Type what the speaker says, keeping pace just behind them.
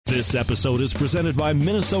This episode is presented by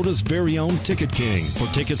Minnesota's very own Ticket King. For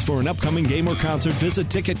tickets for an upcoming game or concert, visit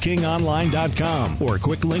TicketKingOnline.com or a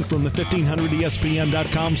quick link from the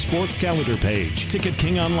 1500ESPN.com sports calendar page.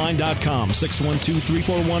 TicketKingOnline.com,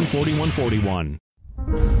 612-341-4141.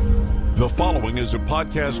 The following is a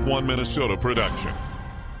Podcast One Minnesota production.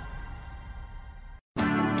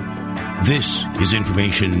 This is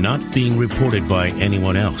information not being reported by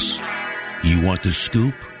anyone else. You want the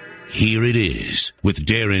scoop? Here it is with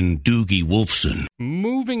Darren Doogie Wolfson.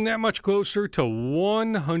 Moving that much closer to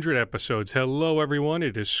 100 episodes. Hello, everyone.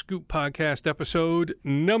 It is Scoop Podcast episode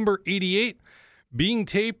number 88, being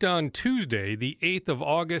taped on Tuesday, the 8th of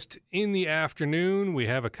August in the afternoon. We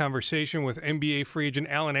have a conversation with NBA free agent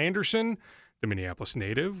Alan Anderson, the Minneapolis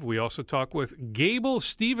native. We also talk with Gable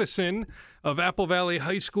Steveson of Apple Valley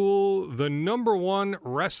High School, the number one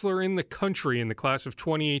wrestler in the country in the class of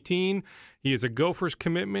 2018. He is a Gophers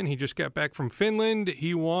commitment. He just got back from Finland.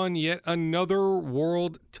 He won yet another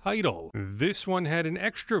world title. This one had an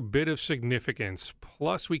extra bit of significance.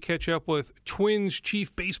 Plus, we catch up with Twins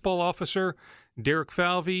Chief Baseball Officer Derek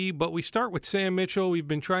Falvey. But we start with Sam Mitchell. We've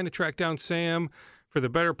been trying to track down Sam for the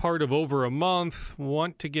better part of over a month.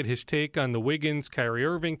 Want to get his take on the Wiggins, Kyrie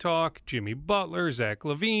Irving talk, Jimmy Butler, Zach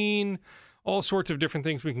LaVine, all sorts of different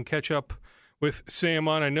things we can catch up with Sam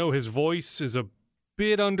on. I know his voice is a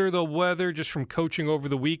bit under the weather just from coaching over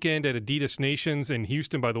the weekend at Adidas Nations in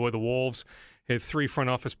Houston. By the way, the Wolves had 3 front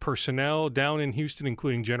office personnel down in Houston,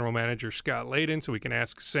 including general manager Scott Layden. So we can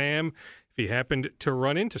ask Sam if he happened to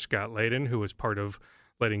run into Scott Layden, who was part of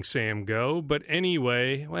letting Sam go. But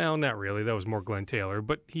anyway, well, not really. That was more Glenn Taylor.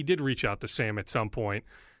 But he did reach out to Sam at some point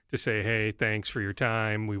to say, hey, thanks for your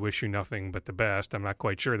time. We wish you nothing but the best. I'm not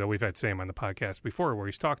quite sure, though. We've had Sam on the podcast before where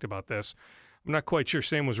he's talked about this. I'm not quite sure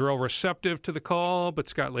Sam was real receptive to the call, but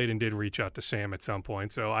Scott Layden did reach out to Sam at some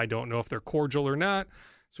point. So I don't know if they're cordial or not.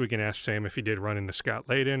 So we can ask Sam if he did run into Scott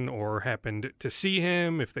Layden or happened to see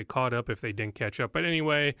him, if they caught up, if they didn't catch up. But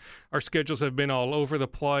anyway, our schedules have been all over the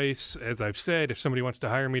place. As I've said, if somebody wants to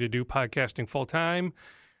hire me to do podcasting full time,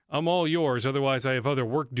 I'm all yours. Otherwise, I have other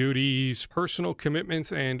work duties, personal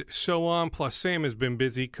commitments, and so on. Plus, Sam has been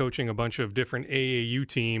busy coaching a bunch of different AAU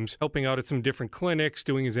teams, helping out at some different clinics,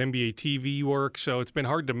 doing his NBA TV work. So it's been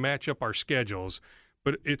hard to match up our schedules.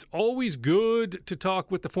 But it's always good to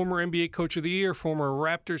talk with the former NBA Coach of the Year, former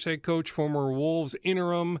Raptors head coach, former Wolves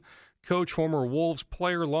interim coach, former Wolves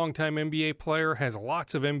player, longtime NBA player, has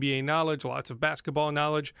lots of NBA knowledge, lots of basketball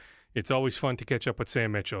knowledge. It's always fun to catch up with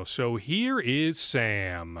Sam Mitchell. So here is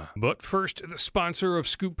Sam. But first, the sponsor of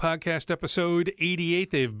Scoop Podcast episode 88.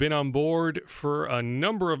 They've been on board for a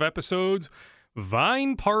number of episodes.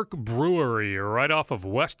 Vine Park Brewery, right off of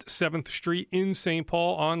West 7th Street in St.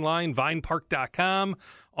 Paul. Online, vinepark.com.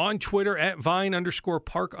 On Twitter, at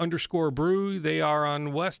Vine_Park_Brew. They are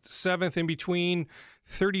on West 7th in between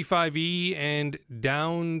 35E and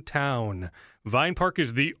downtown. Vine Park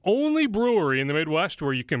is the only brewery in the Midwest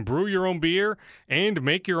where you can brew your own beer and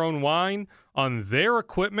make your own wine on their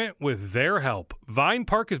equipment with their help. Vine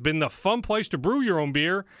Park has been the fun place to brew your own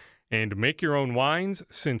beer and make your own wines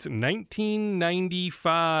since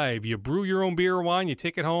 1995. You brew your own beer or wine, you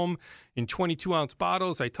take it home in 22-ounce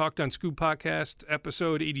bottles. I talked on Scoop Podcast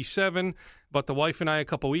episode 87 about the wife and I a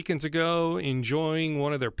couple weekends ago enjoying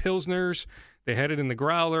one of their Pilsners. They had it in the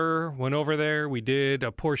growler, went over there. We did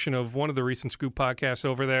a portion of one of the recent Scoop podcasts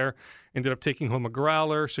over there. Ended up taking home a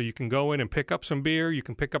growler, so you can go in and pick up some beer. You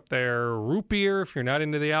can pick up their root beer if you're not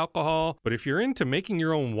into the alcohol. But if you're into making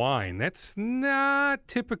your own wine, that's not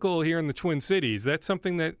typical here in the Twin Cities. That's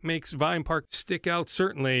something that makes Vine Park stick out,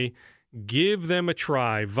 certainly. Give them a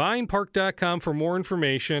try. Vinepark.com for more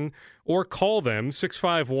information, or call them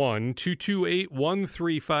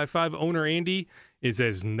 651-228-1355. Owner Andy is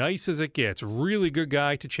as nice as it gets. Really good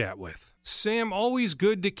guy to chat with. Sam, always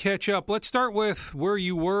good to catch up. Let's start with where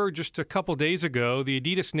you were just a couple days ago, the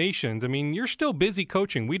Adidas Nations. I mean, you're still busy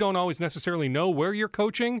coaching. We don't always necessarily know where you're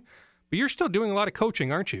coaching, but you're still doing a lot of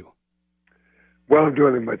coaching, aren't you? Well, I'm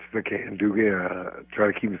doing as much as I can, Doogie.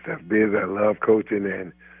 Try to keep myself busy. I love coaching,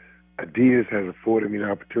 and Adidas has afforded me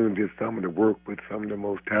the opportunity this summer to work with some of the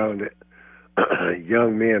most talented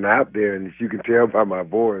young men out there. And as you can tell by my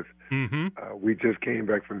voice, we just came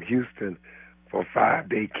back from Houston for a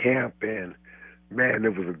 5-day camp, and, man,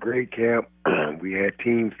 it was a great camp. We had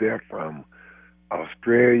teams there from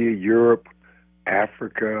Australia, Europe,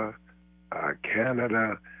 Africa,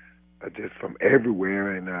 Canada, just from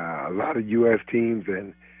everywhere, and a lot of U.S. teams,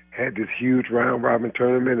 and had this huge round-robin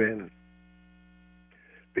tournament. And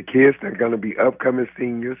the kids that are going to be upcoming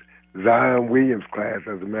seniors, Zion Williams' class,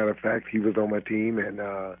 as a matter of fact, he was on my team, and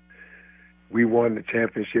we won the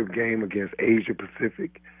championship game against Asia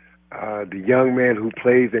Pacific. the young man who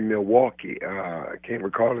plays in Milwaukee, I can't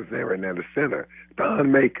recall his name right now, the center,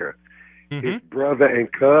 Don Maker. His brother and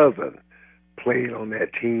cousin played on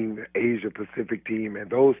that team, the Asia Pacific team, and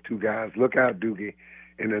those two guys, look out, Doogie,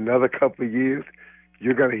 in another couple of years,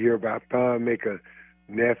 you're going to hear about Don Maker's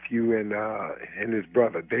nephew and his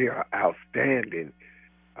brother. They are outstanding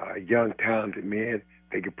young, talented men.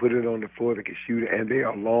 They can put it on the floor, they can shoot it, and they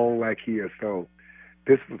are long like he is. So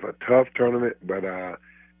this was a tough tournament, but the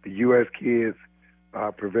U.S. kids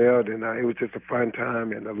prevailed, and it was just a fun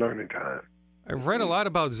time and a learning time. I've read a lot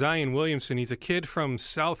about Zion Williamson. He's a kid from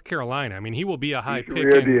South Carolina. I mean, he will be a high pick. He's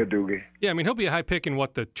the real deal, Doogie. Yeah, I mean, he'll be a high pick in,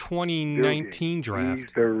 the 2019 draft? He's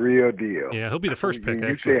the real deal. Yeah, he'll be the first pick,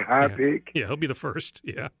 actually. You say high pick? Yeah, he'll be the first,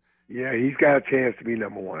 yeah. Yeah, he's got a chance to be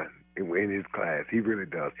number one in his class. He really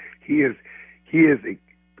does. He is.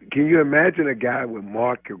 Can you imagine a guy with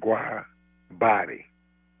Mark Aguirre body,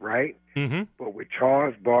 right? Mm-hmm. But with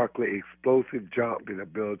Charles Barkley, explosive jumping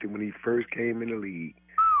ability when he first came in the league,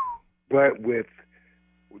 but with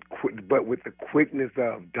the quickness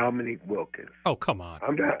of Dominique Wilkins. Oh, come on!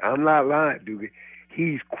 I'm not lying, Doogie.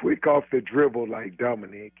 He's quick off the dribble like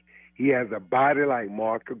Dominique. He has a body like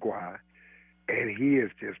Mark Aguirre, and he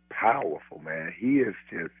is just powerful, man. He is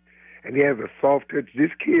just, and he has a soft touch.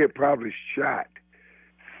 This kid probably shot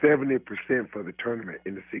 70% for the tournament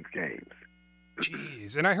in the 6 games.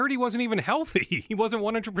 Jeez, and I heard he wasn't even healthy. He wasn't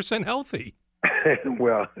 100% healthy.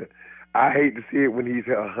 Well, I hate to see it when he's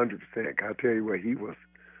 100%. I'll tell you what, he was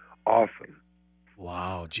awesome.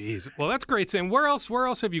 Wow, jeez. Well, that's great, Sam. Where else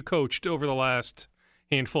have you coached over the last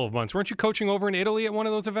handful of months? Weren't you coaching over in Italy at one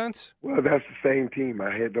of those events? Well, that's the same team.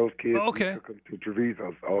 I had those kids. Oh, okay. We took them to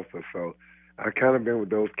Treviso also, so I kind of been with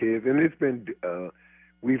those kids. And it's been,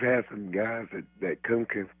 we've had some guys that couldn't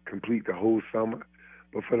complete the whole summer,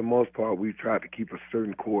 but for the most part, we've tried to keep a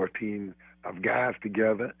certain core team of guys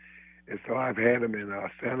together. And so I've had them in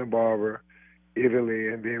Santa Barbara, Italy,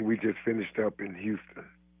 and then we just finished up in Houston.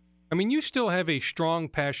 I mean, you still have a strong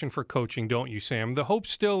passion for coaching, don't you, Sam? The hope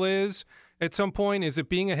still is, at some point, is it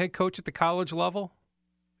being a head coach at the college level?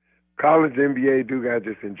 College, NBA, I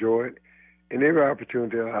just enjoy it. And every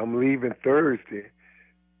opportunity, I'm leaving Thursday,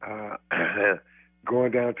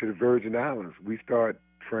 going down to the Virgin Islands. We start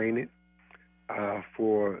training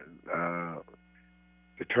for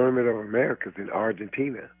the Tournament of Americas in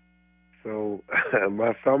Argentina. So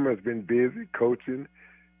my summer has been busy coaching,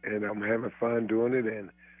 and I'm having fun doing it,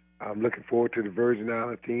 and I'm looking forward to the Virgin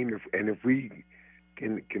Island team. If we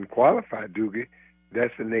can qualify, Doogie,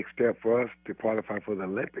 that's the next step for us to qualify for the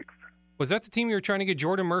Olympics. Was that the team you were trying to get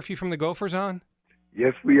Jordan Murphy from the Gophers on?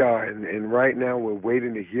 Yes, we are, and right now we're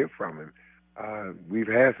waiting to hear from him. We've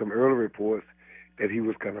had some early reports that he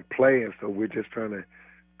was going to play, and so we're just trying to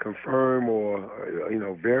confirm or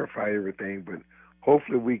verify everything, but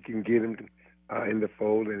hopefully we can get him in the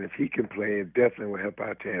fold, and if he can play, it definitely will help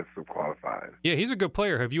our chances of qualifying. Yeah, he's a good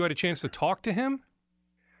player. Have you had a chance to talk to him?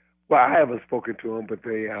 Well, I haven't spoken to him, but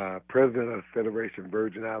the president of the Federation,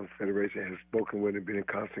 Virgin Islands Federation, has spoken with him, been in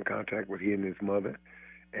constant contact with he and his mother,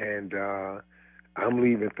 and I'm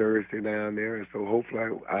leaving Thursday down there, and so hopefully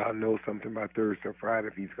I'll know something by Thursday or Friday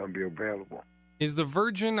if he's going to be available. Is the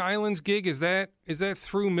Virgin Islands gig, is that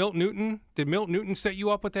through Milt Newton? Did Milt Newton set you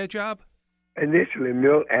up with that job? Initially,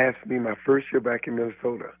 Milt asked me my first year back in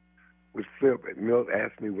Minnesota with Flip. Milt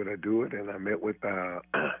asked me would I do it, and I met with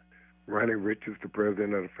Ronnie Richards, the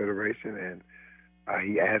president of the Federation, and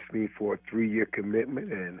he asked me for a 3-year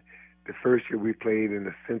commitment. And the first year we played in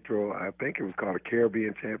the Central, I think it was called a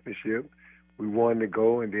Caribbean Championship. We won to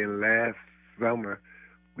go, and then last summer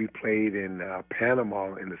we played in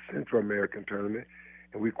Panama in the Central American tournament,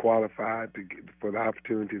 and we qualified for the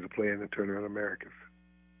opportunity to play in the Tournament of Americas.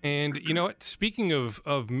 And, you know what, speaking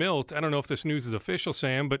of Milt, I don't know if this news is official,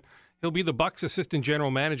 Sam, but he'll be the Bucks assistant general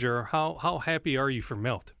manager. How happy are you for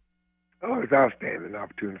Milt? Oh, it's outstanding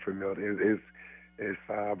opportunity for Milt. It's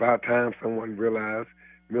about time someone realized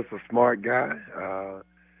Milt's a smart guy.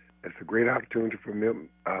 It's a great opportunity for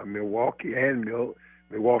Milwaukee and Milt.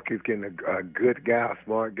 Milwaukee's getting a good guy, a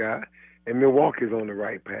smart guy, and Milwaukee's on the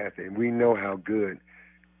right path, and we know how good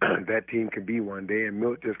that team can be one day, and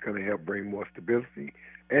Milt just going to help bring more stability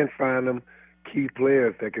and find them key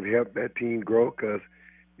players that can help that team grow because,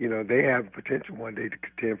 they have potential one day to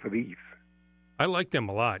contend for the East. I like them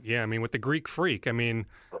a lot. Yeah, I mean, with the Greek Freak, I mean,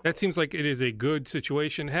 that seems like it is a good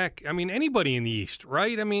situation. Heck, I mean, anybody in the East,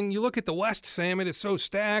 right? I mean, you look at the West, Sam, it is so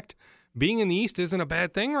stacked. Being in the East isn't a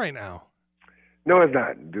bad thing right now. No, it's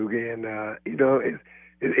not, Doogie. And,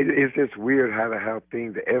 it's just weird how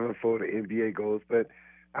things ebb and flow the NBA goes. But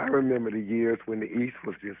I remember the years when the East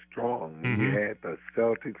was just strong. Mm-hmm. You had the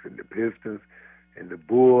Celtics and the Pistons, and the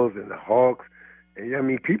Bulls and the Hawks. And, I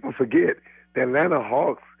mean, people forget the Atlanta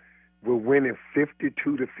Hawks were winning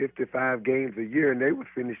 52 to 55 games a year, and they were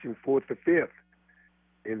finishing 4th or 5th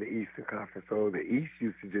in the Eastern Conference. So the East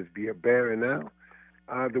used to just be a bear, and now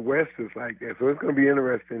the West is like that. So it's going to be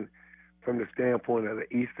interesting from the standpoint of the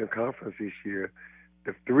Eastern Conference this year.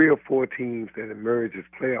 The 3 or 4 teams that emerge as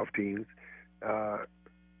playoff teams,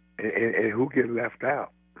 and who get left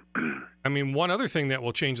out. I mean, one other thing that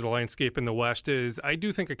will change the landscape in the West is I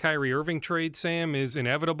do think a Kyrie Irving trade, Sam, is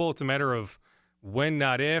inevitable. It's a matter of when,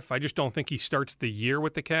 not if. I just don't think he starts the year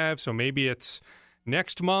with the Cavs, so maybe it's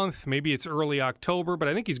next month, maybe it's early October, but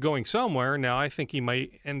I think he's going somewhere. Now, I think he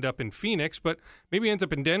might end up in Phoenix, but maybe he ends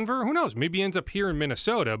up in Denver. Who knows? Maybe he ends up here in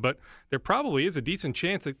Minnesota, but there probably is a decent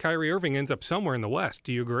chance that Kyrie Irving ends up somewhere in the West.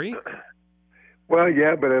 Do you agree? Well,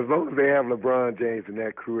 yeah, but as long as they have LeBron James and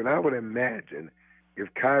that crew, and I would imagine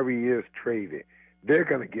if Kyrie is traded, they're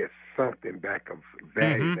going to get something back of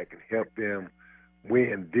value that can help them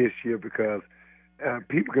win this year, because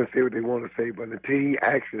people can say what they want to say, but until he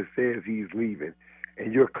actually says he's leaving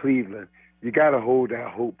and you're Cleveland, you got to hold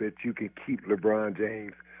out hope that you can keep LeBron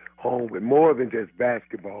James home with more than just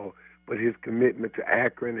basketball, but his commitment to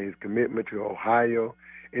Akron and his commitment to Ohio.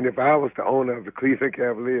 And if I was the owner of the Cleveland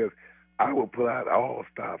Cavaliers, I would pull out all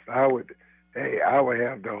stops. I would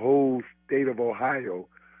have the whole state of Ohio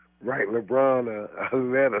write LeBron a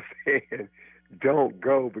letter saying, don't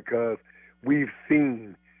go, because we've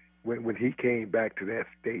seen when he came back to that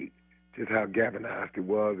state just how galvanized it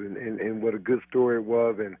was and what a good story it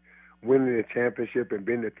was, and winning the championship and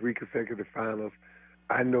being to 3 consecutive finals.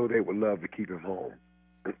 I know they would love to keep him home.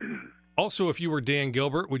 Also, if you were Dan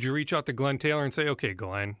Gilbert, would you reach out to Glenn Taylor and say, okay,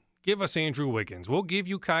 Glenn, give us Andrew Wiggins. We'll give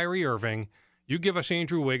you Kyrie Irving. You give us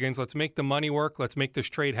Andrew Wiggins. Let's make the money work. Let's make this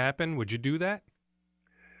trade happen. Would you do that?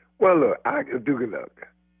 Well, look, look.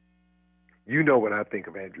 You know what I think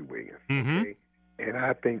of Andrew Wiggins, okay? And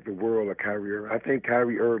I think the world of Kyrie Irving. I think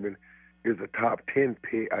Kyrie Irving is a top 10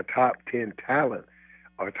 pick, a top 10 talent,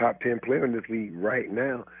 or a top 10 player in this league right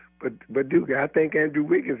now. But Duke, I think Andrew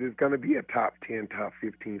Wiggins is going to be a top 10, top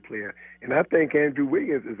 15 player. And I think Andrew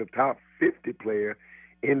Wiggins is a top 50 player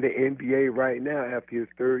in the NBA right now after his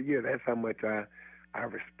 3rd year. That's how much I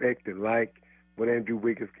respect and like what Andrew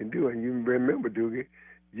Wiggins can do. And you remember, Duke,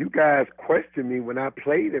 you guys questioned me when I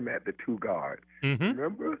played him at the 2 guard.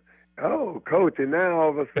 Remember? Oh, coach, and now all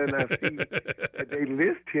of a sudden I see that they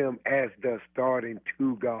list him as the starting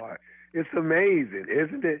 2 guard. It's amazing,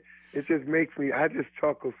 isn't it? It just makes me, I just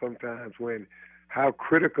chuckle sometimes when how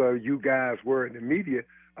critical you guys were in the media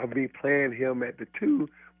of me playing him at the 2,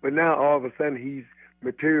 but now all of a sudden he's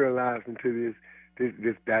materialized into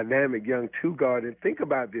this dynamic young 2 guard. And think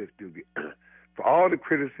about this, Doogie. For all the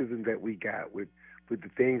criticism that we got with the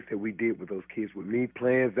things that we did with those kids, with me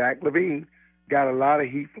playing Zach LaVine, got a lot of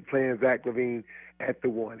heat for playing Zach LaVine at the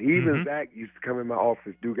 1. Even Zach used to come in my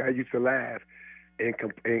office, Doogie. I used to laugh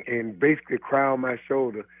and basically cry on my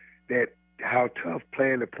shoulder that how tough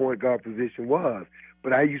playing the point guard position was.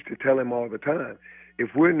 But I used to tell him all the time,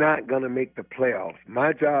 if we're not going to make the playoffs,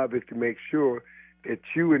 my job is to make sure that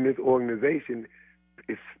you in this organization,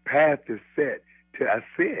 its path is set to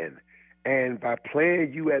ascend. And by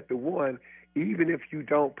playing you at the 1, even if you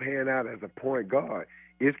don't pan out as a point guard,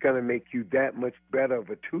 it's going to make you that much better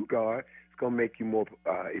of a 2 guard. It's going to make you more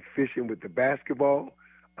efficient with the basketball,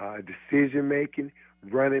 decision-making,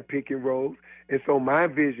 running pick and rolls. And so my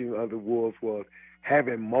vision of the Wolves was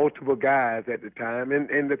having multiple guys at the time,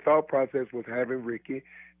 and the thought process was having Ricky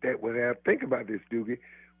that would have, think about this, Doogie,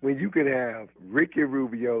 when you could have Ricky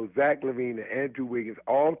Rubio, Zach LaVine, and Andrew Wiggins,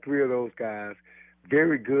 all 3 of those guys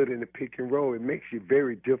very good in the pick and roll, it makes you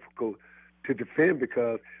very difficult to defend,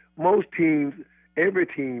 because most teams, every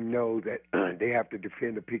team knows that they have to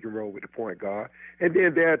defend the pick and roll with the point guard. And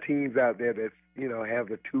then there are teams out there that, have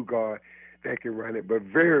the 2 guard that can run it. But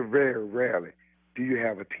very, very rarely do you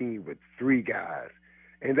have a team with 3 guys.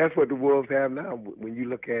 And that's what the Wolves have now. When you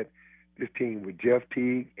look at this team with Jeff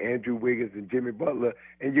Teague, Andrew Wiggins, and Jimmy Butler,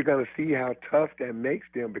 and you're going to see how tough that makes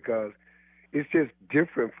them, because it's just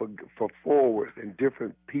different for forwards and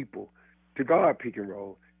different people to guard pick and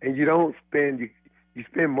roll. And you don't spend you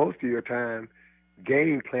spend most of your time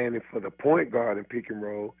game planning for the point guard and pick and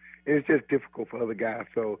roll, and it's just difficult for other guys.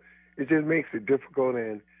 So it just makes it difficult,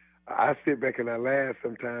 and I sit back and I laugh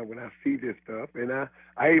sometimes when I see this stuff, and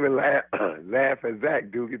I even laugh at Zach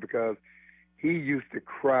Doogie, because he used to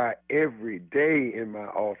cry every day in my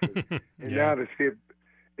office, and now to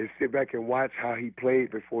sit back and watch how he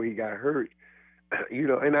played before he got hurt,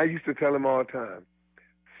 and I used to tell him all the time,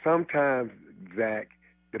 sometimes, Zach,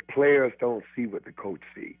 the players don't see what the coach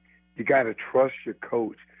see. You got to trust your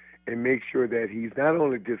coach. and make sure that he's not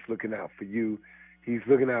only just looking out for you, he's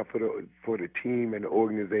looking out for the team and the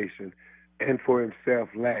organization and for himself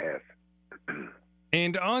last.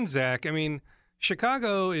 And on Zach, I mean,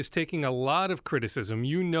 Chicago is taking a lot of criticism.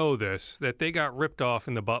 You know this, that they got ripped off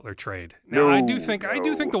in the Butler trade. Now, I do think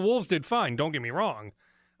the Wolves did fine. Don't get me wrong.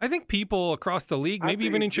 I think people across the league, maybe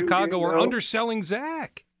even in Chicago, are underselling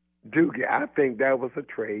Zach. Doogie, I think that was a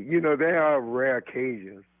trade. You know, there are rare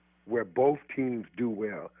occasions where both teams do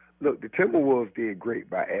well. Look, the Timberwolves did great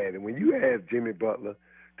by adding. When you add Jimmy Butler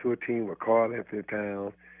to a team with Karl Anthony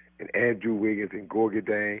Towns and Andrew Wiggins and Gorgie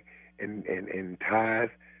Dang and Tyus,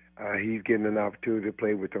 he's getting an opportunity to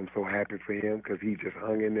play with them. I'm so happy for him because he just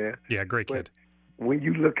hung in there. Yeah, great kid. But when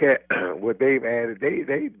you look at what they've added,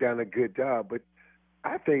 they've done a good job. But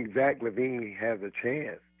I think Zach LaVine has a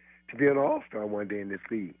chance to be an all-star one day in this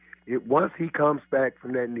league. Once he comes back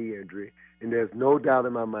from that knee injury, and there's no doubt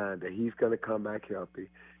in my mind that he's going to come back healthy.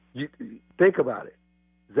 You think about it.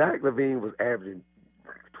 Zach LaVine was averaging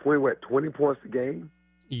 20 points a game.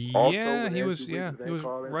 Yeah, he was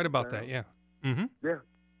right about that. Yeah. Mm-hmm. Yeah.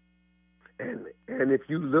 And if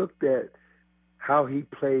you looked at how he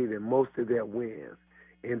played in most of their wins,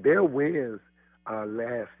 and their wins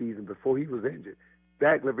last season before he was injured,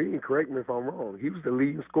 Zach LaVine, correct me if I'm wrong, he was the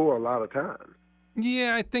leading scorer a lot of times.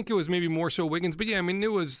 Yeah, I think it was maybe more so Wiggins, but yeah, I mean,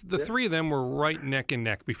 it was the three of them were right neck and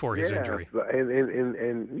neck before his injury.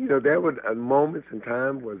 And you know, there were moments in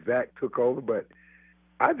time where Zach took over, but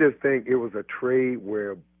I just think it was a trade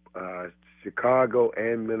where Chicago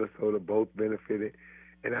and Minnesota both benefited,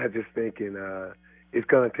 and I just think it's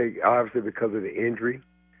going to take, obviously because of the injury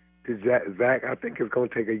to Zach, I think it's going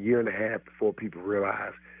to take a year and a half before people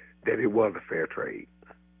realize that it was a fair trade.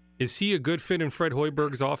 Is he a good fit in Fred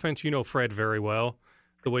Hoiberg's offense? You know Fred very well.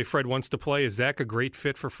 The way Fred wants to play, is Zach a great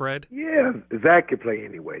fit for Fred? Yeah, Zach can play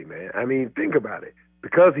anyway, man. I mean, think about it.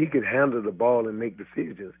 Because he can handle the ball and make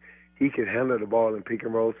decisions, he can handle the ball in pick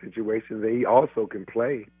and roll situations, and he also can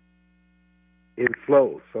play in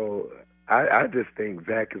flow. So I just think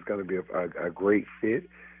Zach is going to be a great fit.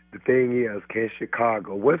 The thing is, can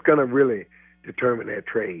Chicago, what's going to really determine that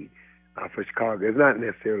trade for Chicago? It's not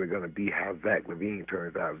necessarily going to be how Zach LaVine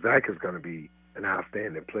turns out. Zach is going to be an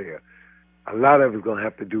outstanding player. A lot of it's going to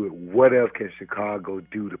have to do with what else can Chicago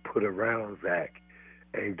do to put around Zach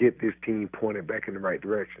and get this team pointed back in the right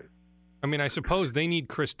direction. I mean, I suppose they need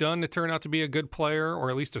Chris Dunn to turn out to be a good player, or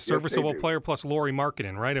at least a serviceable player, plus Lauri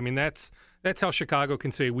Markkanen, right? I mean, that's how Chicago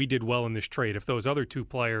can say we did well in this trade if those other two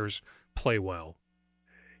players play well.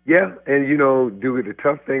 Yeah, and you know, Dewey, the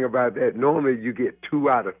tough thing about that, normally you get 2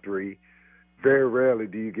 out of 3. Very rarely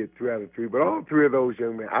do you get 3 out of 3. But all 3 of those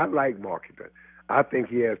young men, I like Markkanen. I think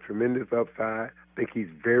he has tremendous upside. I think he's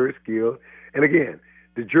very skilled. And again,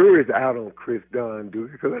 the jury's out on Chris Dunn,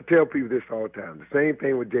 dude, because I tell people this all the time. The same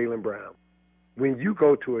thing with Jaylen Brown. When you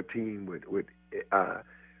go to a team with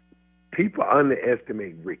people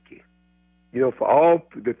underestimate Ricky. You know, for all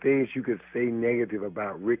the things you could say negative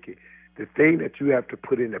about Ricky, the thing that you have to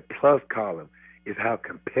put in the plus column is how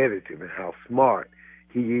competitive and how smart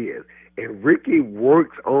he is. And Ricky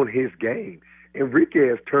works on his game. And Ricky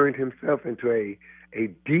has turned himself into a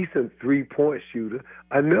decent three-point shooter,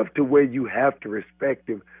 enough to where you have to respect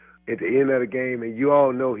him at the end of the game. And you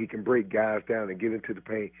all know he can break guys down and get into the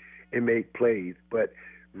paint and make plays. But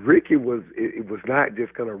Ricky was not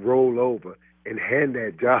just going to roll over and hand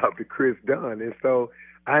that job to Chris Dunn. And so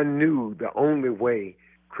I knew the only way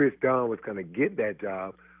Chris Dunn was going to get that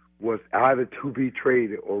job was either to be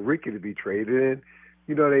traded or Ricky to be traded. And,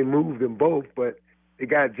 you know, they moved them both, but they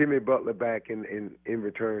got Jimmy Butler back in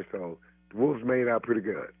return. So the Wolves made out pretty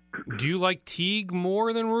good. Do you like Teague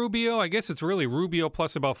more than Rubio? I guess it's really Rubio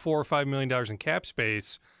plus about $4 or $5 million in cap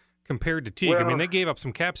space compared to Teague. Well, I mean, they gave up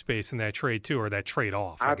some cap space in that trade too, or that trade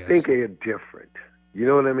off. I guess. Think they're different. You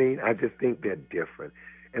know what I mean? I just think they're different.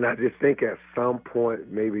 And I just think at some point,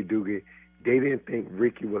 maybe Doogie, they didn't think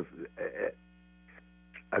Ricky was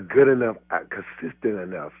a good enough, consistent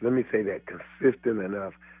enough. Let me say that, consistent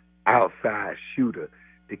enough outside shooter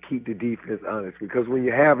to keep the defense honest. Because when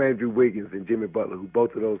you have Andrew Wiggins and Jimmy Butler, who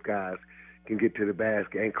both of those guys can get to the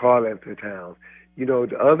basket, and Karl Anthony Towns, you know,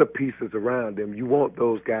 the other pieces around them, you want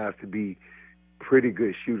those guys to be pretty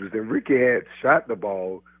good shooters. And Ricky had shot the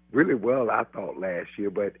ball really well, I thought, last year.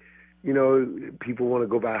 But, you know, people want to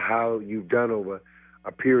go by how you've done over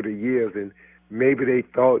a period of years. And maybe they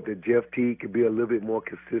thought that Jeff Teague could be a little bit more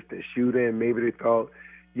consistent shooter, and maybe they thought,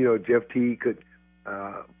 you know, Jeff Teague could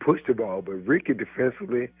push the ball. But Ricky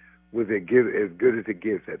defensively was as good as it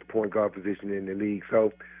gets at the point guard position in the league.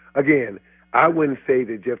 So, again, I wouldn't say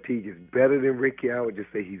that Jeff Teague is better than Ricky. I would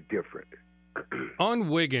just say he's different. On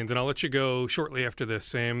Wiggins, and I'll let you go shortly after this,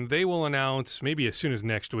 Sam, they will announce, maybe as soon as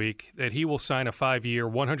next week, that he will sign a 5-year,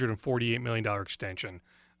 $148 million extension,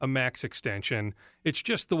 a max extension. It's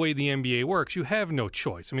just the way the NBA works. You have no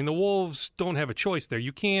choice. I mean, the Wolves don't have a choice there.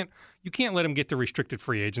 You can't let him get to restricted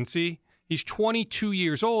free agency. He's 22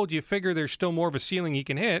 years old. You figure there's still more of a ceiling he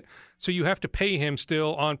can hit, so you have to pay him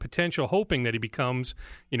still on potential, hoping that he becomes,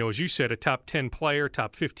 as you said, a top 10 player,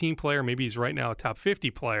 top 15 player. Maybe he's right now a top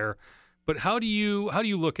 50 player. But how do you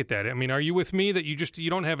look at that? I mean, are you with me that you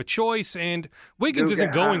don't have a choice? And Wiggins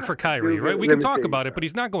isn't going for Kyrie, right? We can talk about it, but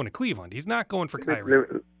he's not going to Cleveland. He's not going for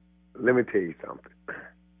Kyrie. Let me tell you something.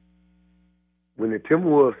 When the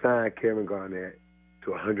Timberwolves signed Kevin Garnett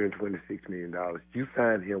to $126 million, you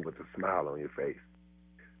signed him with a smile on your face.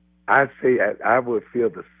 I say I would feel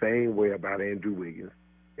the same way about Andrew Wiggins,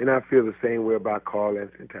 and I feel the same way about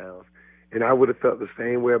Karl-Anthony Towns, and I would have felt the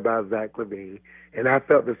same way about Zach LaVine, and I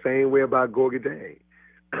felt the same way about Gorgie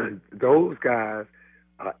Jang. Those guys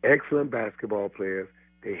are excellent basketball players.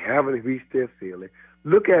 They haven't reached their ceiling.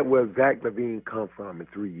 Look at where Zach LaVine come from in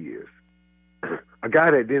 3 years. A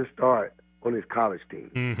guy that didn't start on his college team.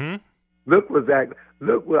 Mm-hmm. Look with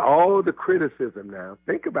all the criticism now.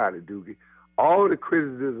 Think about it, Doogie. All the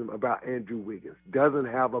criticism about Andrew Wiggins. Doesn't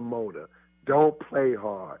have a motor. Don't play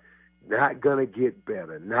hard. Not going to get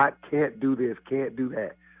better. Can't do this, can't do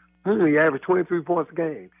that. He averaged 23 points a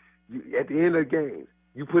game. At the end of the game,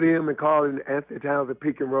 you put him and Karl-Anthony Towns in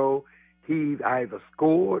pick and roll, he's either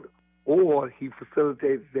scored or he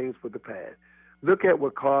facilitated things for the pass. Look at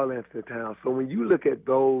what Karl-Anthony Towns. So when you look at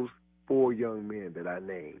those 4 young men that I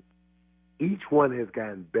named, each one has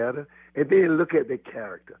gotten better. And then look at their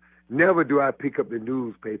character. Never do I pick up the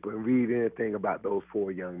newspaper and read anything about those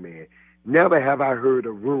 4 young men. Never have I heard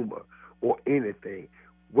a rumor or anything.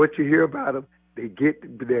 What you hear about them, they're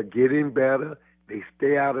getting better. They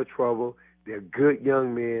stay out of trouble. They're good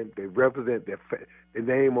young men. They represent their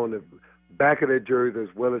name on the back of their jersey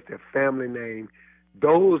as well as their family name.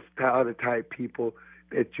 Those are the type people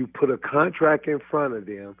that you put a contract in front of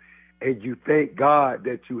them, and you thank God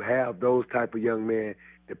that you have those type of young men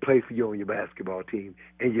that play for you on your basketball team.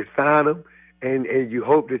 And you sign them, and you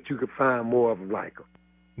hope that you can find more of them like them.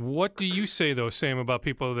 What do you say, though, Sam, about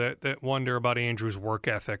people that wonder about Andrew's work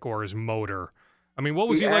ethic or his motor? I mean, what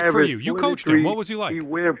was he like for you? You coached him. What was he like? He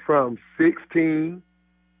went from 16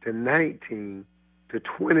 to 19 to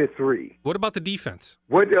 23. What about the defense?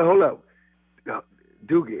 Hold up. Now,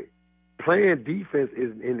 Doogie, playing defense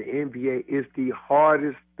in the NBA is the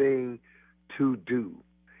hardest thing to do.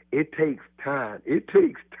 It takes time. It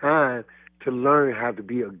takes time to learn how to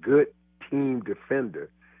be a good team defender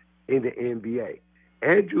in the NBA.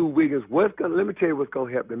 Andrew Wiggins, let me tell you what's going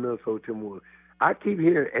to help the Minnesota Timberwolves. I keep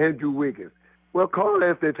hearing Andrew Wiggins. Well,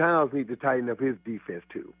 Karl-Anthony Towns needs to tighten up his defense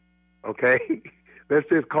too, okay? Let's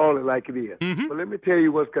just call it like it is. Mm-hmm. But let me tell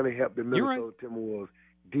you what's going to help the Minnesota Timberwolves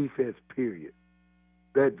defense, period.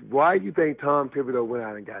 Why do you think Tom Thibodeau went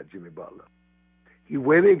out and got Jimmy Butler? He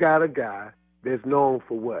went and got a guy that's known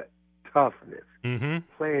for what? Toughness,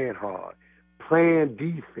 playing hard, playing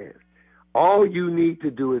defense. All you need to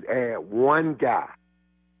do is add one guy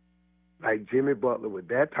like Jimmy Butler with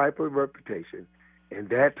that type of reputation and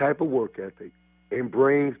that type of work ethic and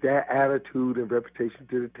brings that attitude and reputation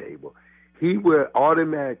to the table. He will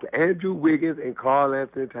automatically, Andrew Wiggins and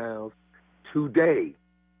Karl-Anthony Towns today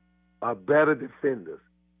are better defenders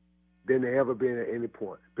than they ever been at any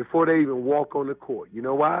point before they even walk on the court. You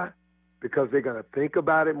know why? Because they're going to think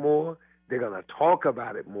about it more. They're going to talk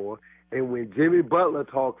about it more. And when Jimmy Butler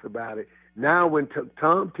talks about it, now when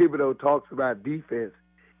Tom Thibodeau talks about defense,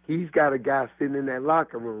 he's got a guy sitting in that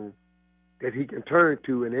locker room that he can turn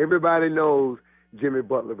to, and everybody knows Jimmy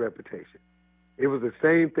Butler's reputation. It was the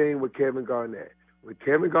same thing with Kevin Garnett. When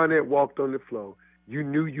Kevin Garnett walked on the floor, you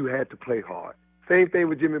knew you had to play hard. Same thing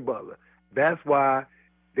with Jimmy Butler. That's why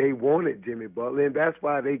they wanted Jimmy Butler, and that's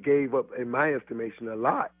why they gave up, in my estimation, a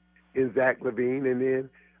lot in Zach LaVine, and then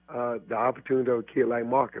the opportunity of a kid like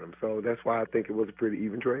Markkanen. So that's why I think it was a pretty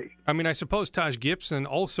even trade. I mean, I suppose Taj Gibson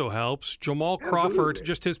also helps. Jamal Crawford,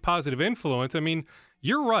 just his positive influence. I mean,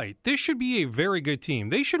 you're right. This should be a very good team.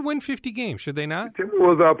 They should win 50 games, should they not? The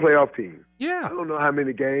Timberwolves are a playoff team. Yeah. I don't know how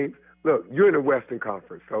many games. Look, you're in the Western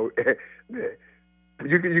Conference, so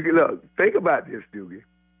you can look. Think about this, Doogie.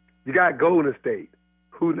 You got Golden State,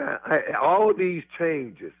 who now all these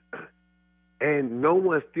changes, and no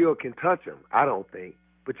one still can touch them. I don't think.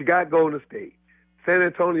 But you got Golden State. San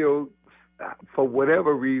Antonio, for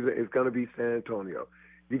whatever reason, is going to be San Antonio.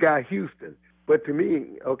 You got Houston. But to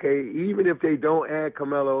me, okay, even if they don't add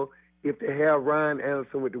Carmelo, if they have Ryan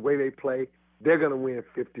Anderson with the way they play, they're going to win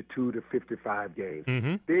 52 to 55 games.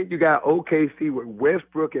 Mm-hmm. Then you got OKC with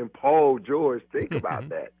Westbrook and Paul George. Think about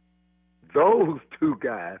that. Those two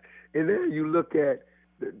guys. And then you look at,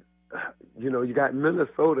 you got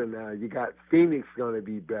Minnesota now. You got Phoenix going to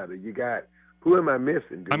be better. You got, who am I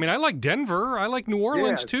missing, dude? I mean, I like Denver. I like New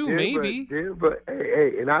Orleans, too, Denver, maybe. Denver,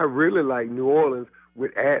 hey, and I really like New Orleans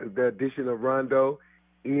with the addition of Rondo,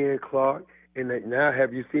 Ian Clark, and now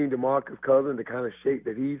have you seen DeMarcus Cousins, the kind of shape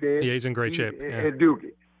that he's in? Yeah, he's in great shape. And Duke,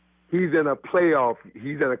 he's in a playoff.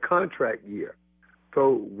 He's in a contract year.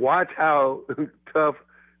 So watch how tough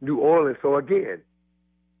New Orleans. So, again,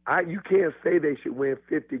 you can't say they should win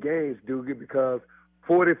 50 games, Doogie, because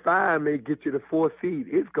 45 may get you the 4th seed.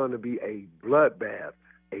 It's going to be a bloodbath,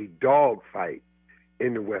 a dogfight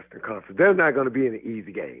in the Western Conference. There's not going to be any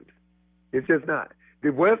easy games. It's just not. The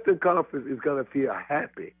Western Conference is going to feel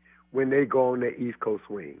happy when they go on their East Coast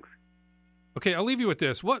swings. Okay, I'll leave you with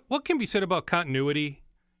this. What can be said about continuity?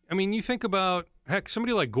 I mean, you think about, heck,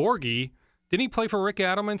 somebody like Gorgie. Didn't he play for Rick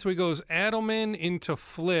Adelman? So he goes Adelman into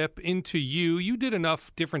Flip, into you. You did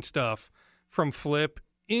enough different stuff from Flip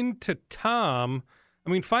into Tom. I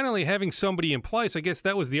mean, finally having somebody in place, I guess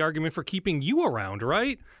that was the argument for keeping you around,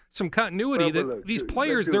 right? Some continuity. These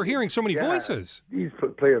players, they're hearing so many voices. These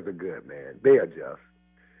players are good, man. They adjust.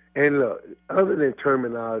 And look, other than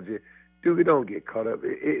terminology, Doogie, don't get caught up.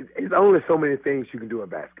 It's only so many things you can do in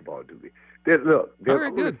basketball, Doogie. There's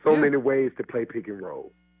only so many ways to play pick and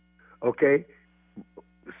roll. Okay?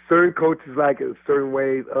 Certain coaches like it certain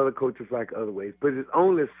ways, other coaches like other ways. But there's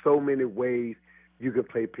only so many ways you can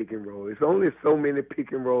play pick and roll. There's only so many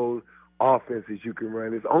pick and roll offenses you can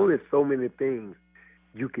run. There's only so many things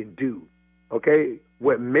you can do. Okay?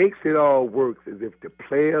 What makes it all work is if the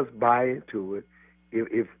players buy into it,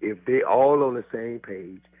 if they all on the same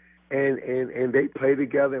page, and they play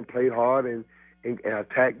together and play hard and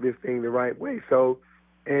attack this thing the right way. So,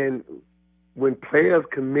 and when players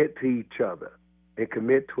commit to each other and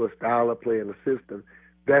commit to a style of play and a system,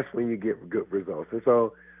 that's when you get good results. And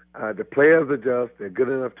so the players adjust. They're good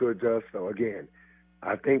enough to adjust. So, again,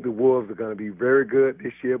 I think the Wolves are going to be very good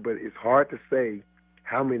this year, but it's hard to say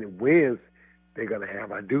how many wins they're going to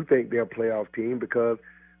have. I do think they're a playoff team because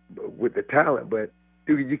with the talent, but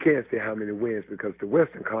dude, you can't say how many wins because the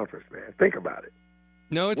Western Conference, man, think about it.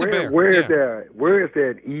 No, it's a bear. Where is there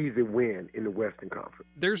an easy win in the Western Conference?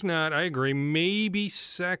 There's not. I agree. Maybe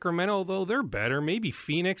Sacramento, though they're better. Maybe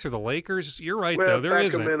Phoenix or the Lakers. You're right, though. There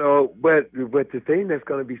Sacramento, isn't. But the thing that's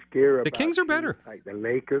going to be scary the about Kings are better. Like the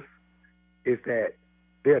Lakers is that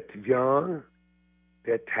they're young,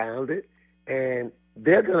 they're talented, and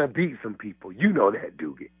they're going to beat some people. You know that,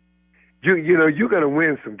 Doogie. You know you're going to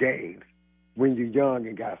win some games when you're young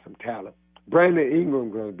and got some talent. Brandon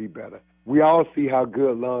Ingram's going to be better. We all see how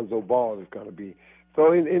good Lonzo Ball is going to be.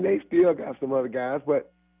 So, and they still got some other guys,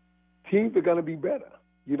 but teams are going to be better,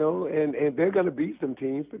 and they're going to beat some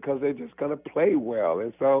teams because they're just going to play well.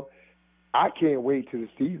 And so I can't wait till the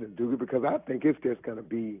season, Doogie, because I think it's just going to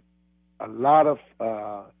be a lot of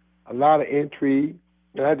intrigue,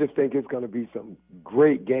 and I just think it's going to be some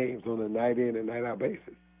great games on a night in and night out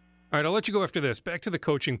basis. All right, I'll let you go after this. Back to the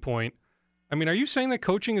coaching point. I mean, are you saying that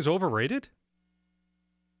coaching is overrated?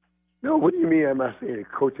 No, what do you mean am I saying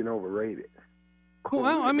coaching overrated?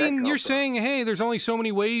 Well, I mean, you're saying, hey, there's only so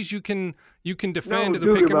many ways you can defend the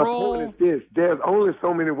dude, pick and my roll. Point is this. There's only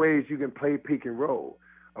so many ways you can play pick and roll,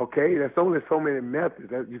 okay? There's only so many methods.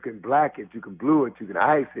 That you can black it, you can blue it, you can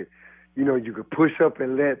ice it. You can push up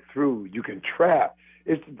and let through. You can trap.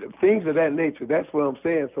 It's things of that nature. That's what I'm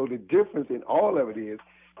saying. So the difference in all of it is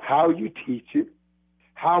how you teach it,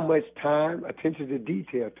 how much time, attention to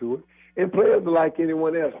detail to it. And players are like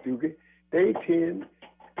anyone else, Doogie. They tend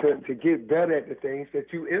to get better at the things that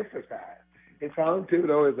you emphasize. And Tom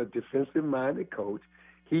Thibodeau is a defensive-minded coach.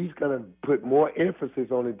 He's going to put more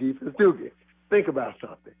emphasis on the defense. Doogie, think about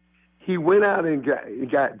something. He went out and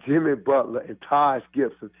got Jimmy Butler and Taj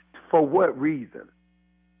Gibson. For what reason?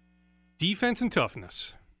 Defense and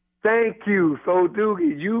toughness. Thank you. So,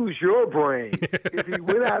 Doogie, use your brain. If he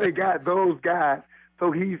went out and got those guys,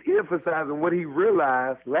 so he's emphasizing what he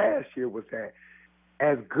realized last year was that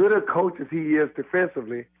as good a coach as he is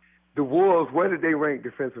defensively, the Wolves, where did they rank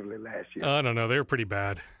defensively last year? I don't know. They were pretty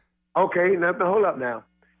bad. Okay, now hold up now.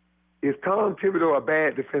 Is Tom Thibodeau a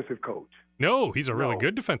bad defensive coach? No, he's a really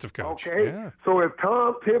good defensive coach. Okay, yeah. So if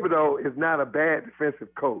Tom Thibodeau is not a bad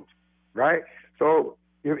defensive coach, right? So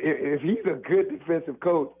if he's a good defensive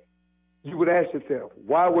coach, you would ask yourself,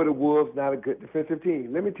 why were the Wolves not a good defensive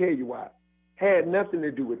team? Let me tell you why. Had nothing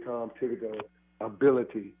to do with Tom Thibodeau's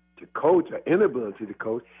ability to coach or inability to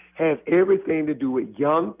coach. Has everything to do with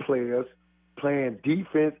young players playing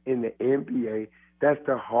defense in the NBA, that's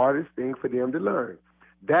the hardest thing for them to learn.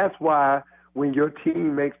 That's why when your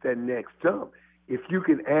team makes that next jump, if you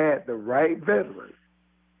can add the right veterans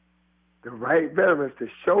to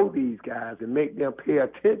show these guys and make them pay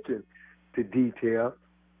attention to detail,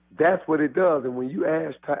 that's what it does. And when you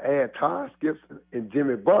add Todd Steveson and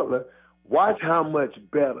Jimmy Butler, watch how much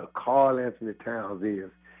better Karl Anthony Towns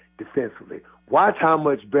is defensively. Watch how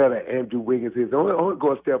much better Andrew Wiggins is. I want to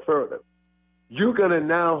go a step further. You're going to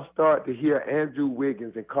now start to hear Andrew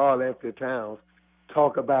Wiggins and Karl Anthony Towns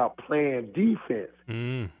talk about playing defense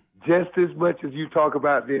just as much as you talk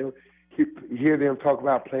about them, hear them talk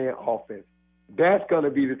about playing offense. That's going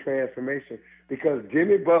to be the transformation because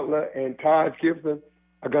Jimmy Butler and Todd Gibson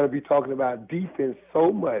are going to be talking about defense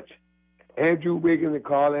so much. Andrew Wiggins and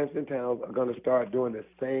Karl Anthony Towns are going to start doing the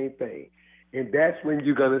same thing. And that's when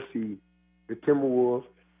you're going to see the Timberwolves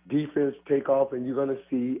defense take off, and you're going to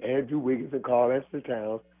see Andrew Wiggins and Karl Anthony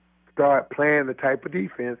Towns start playing the type of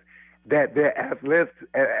defense that their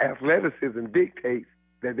athleticism dictates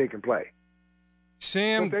that they can play.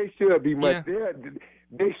 Sam, so they should be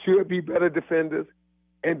they should be better defenders,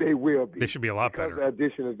 and they will be. They should be a lot better. Because of the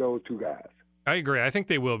addition of those two guys. I agree. I think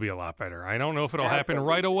they will be a lot better. I don't know if it'll happen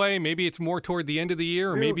right away. Maybe it's more toward the end of the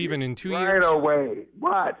year, or maybe even in 2 years. Right away.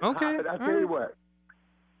 What? Okay. I tell you what.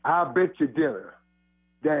 I'll bet you dinner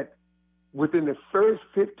that within the first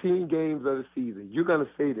 15 games of the season, you're going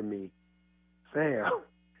to say to me, Sam,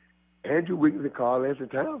 Andrew Wiggins and Karl Anthony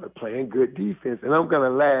Towns are playing good defense. And I'm going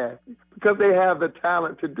to laugh because they have the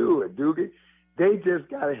talent to do it, Doogie. They just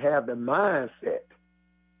got to have the mindset.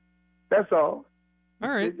 That's all. All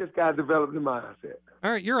right. They just got to develop the mindset. All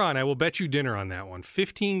right, you're on. I will bet you dinner on that one.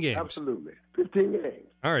 15 games. Absolutely. 15 games.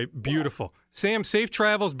 All right, beautiful. Sam, safe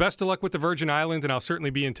travels. Best of luck with the Virgin Islands, and I'll certainly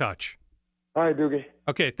be in touch. All right, Doogie.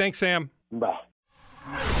 Okay, thanks, Sam. Bye.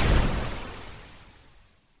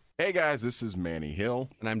 Hey, guys, this is Manny Hill.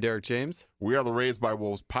 And I'm Derek James. We are the Raised by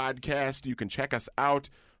Wolves podcast. You can check us out,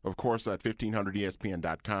 of course, at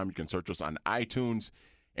 1500ESPN.com. You can search us on iTunes.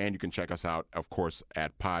 And you can check us out, of course,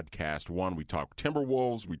 at Podcast One. We talk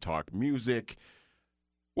Timberwolves. We talk music.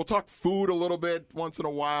 We'll talk food a little bit once in a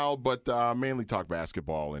while, but mainly talk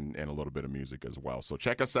basketball and a little bit of music as well. So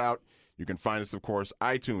check us out. You can find us, of course,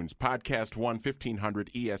 iTunes, Podcast One,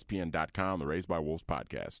 1500ESPN.com, the Raised by Wolves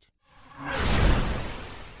podcast.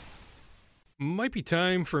 Might be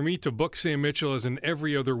time for me to book Sam Mitchell as an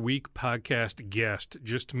every other week podcast guest,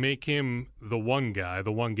 just to make him the one guy,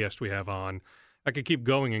 the one guest we have on. I could keep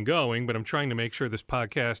going and going, but I'm trying to make sure this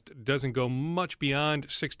podcast doesn't go much beyond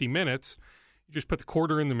 60 minutes. You just put the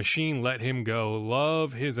quarter in the machine, let him go.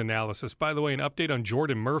 Love his analysis. By the way, an update on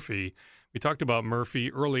Jordan Murphy. We talked about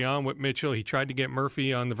Murphy early on with Mitchell. He tried to get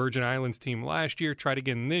Murphy on the Virgin Islands team last year, tried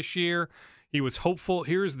again this year. He was hopeful.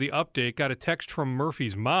 Here's the update. Got a text from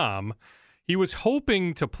Murphy's mom. He was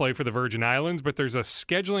hoping to play for the Virgin Islands, but there's a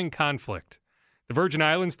scheduling conflict. The Virgin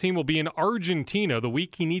Islands team will be in Argentina the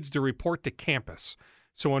week he needs to report to campus.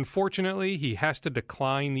 So unfortunately, he has to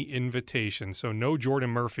decline the invitation. So no Jordan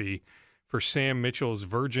Murphy for Sam Mitchell's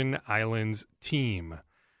Virgin Islands team.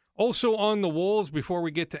 Also on the Wolves, before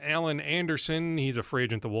we get to Alan Anderson, he's a free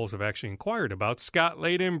agent the Wolves have actually inquired about. Scott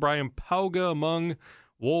Layden, Brian Pauga among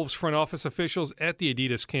Wolves front office officials at the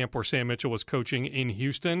Adidas camp where Sam Mitchell was coaching in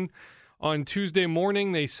Houston. On Tuesday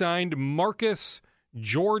morning, they signed Marcus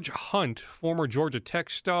George Hunt, former Georgia Tech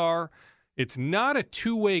star. It's not a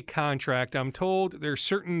two-way contract. I'm told there's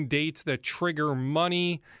certain dates that trigger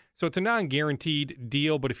money, so it's a non-guaranteed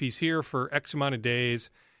deal, but if he's here for X amount of days,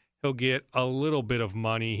 he'll get a little bit of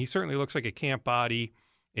money. He certainly looks like a camp body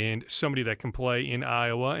and somebody that can play in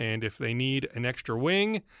Iowa, and if they need an extra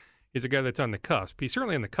wing, he's a guy that's on the cusp. He's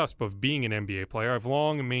certainly on the cusp of being an NBA player. I've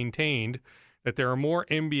long maintained that there are more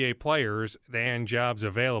NBA players than jobs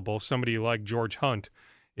available. Somebody like George Hunt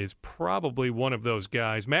is probably one of those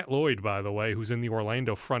guys. Matt Lloyd, by the way, who's in the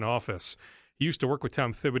Orlando front office, he used to work with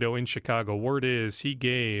Tom Thibodeau in Chicago. Word is he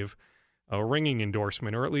gave a ringing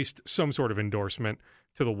endorsement, or at least some sort of endorsement,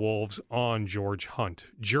 to the Wolves on George Hunt.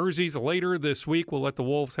 Jerseys later this week will let the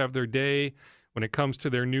Wolves have their day when it comes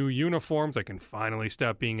to their new uniforms. I can finally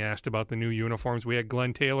stop being asked about the new uniforms. We had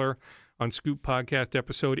Glenn Taylor on Scoop Podcast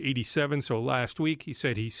episode 87. So last week he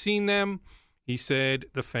said he's seen them. He said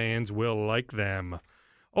the fans will like them.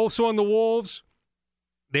 Also on the Wolves,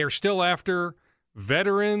 they're still after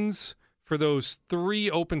veterans for those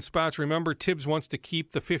 3 open spots. Remember, Tibbs wants to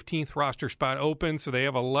keep the 15th roster spot open, so they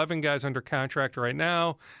have 11 guys under contract right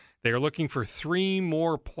now. They are looking for 3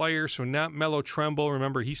 more players, so not Melo Tremble.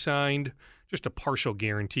 Remember, he signed just a partial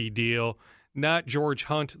guarantee deal. Not George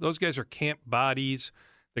Hunt. Those guys are camp bodies.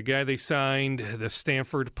 The guy they signed, the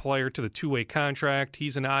Stanford player, to the two-way contract.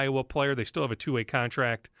 He's an Iowa player. They still have a two-way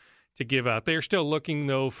contract to give out. They're still looking,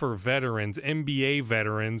 though, for veterans, NBA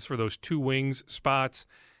veterans, for those two wings spots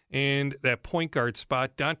and that point guard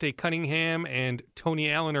spot. Dante Cunningham and Tony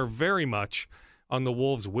Allen are very much on the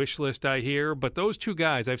Wolves' wish list, I hear. But those two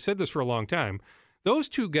guys, I've said this for a long time, those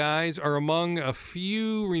two guys are among a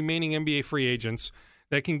few remaining NBA free agents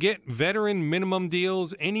that can get veteran minimum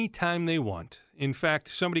deals anytime they want. In fact,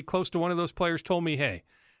 somebody close to one of those players told me, hey,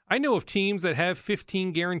 I know of teams that have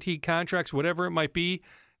 15 guaranteed contracts, whatever it might be,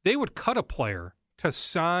 they would cut a player to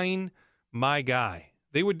sign my guy.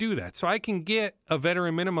 They would do that. So I can get a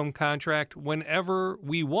veteran minimum contract whenever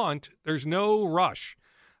we want. There's no rush.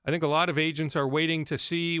 I think a lot of agents are waiting to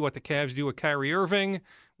see what the Cavs do with Kyrie Irving,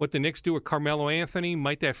 what the Knicks do with Carmelo Anthony.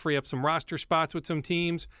 Might that free up some roster spots with some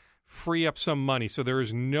teams? Free up some money. So there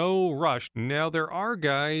is no rush. Now, there are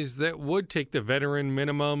guys that would take the veteran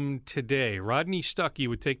minimum today. Rodney Stuckey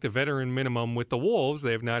would take the veteran minimum with the Wolves.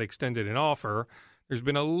 They have not extended an offer. There's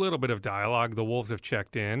been a little bit of dialogue. The Wolves have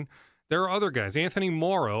checked in. There are other guys. Anthony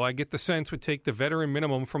Morrow, I get the sense, would take the veteran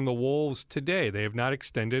minimum from the Wolves today. They have not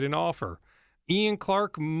extended an offer. Ian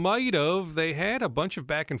Clark might have. They had a bunch of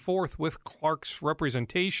back and forth with Clark's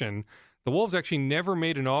representation. The Wolves actually never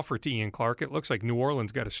made an offer to Ian Clark. It looks like New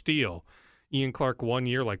Orleans got a steal. Ian Clark 1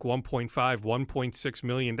 year, like $1.5, $1.6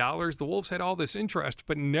 million. The Wolves had all this interest,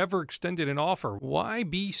 but never extended an offer. Why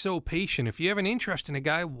be so patient? If you have an interest in a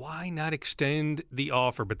guy, why not extend the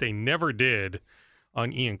offer? But they never did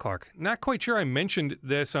on Ian Clark. Not quite sure I mentioned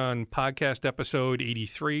this on podcast episode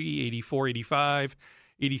 83, 84, 85,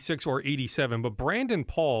 86, or 87, but Brandon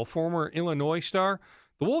Paul, former Illinois star,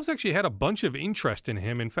 the Wolves actually had a bunch of interest in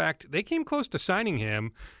him. In fact, they came close to signing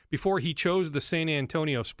him before he chose the San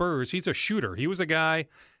Antonio Spurs. He's a shooter. He was a guy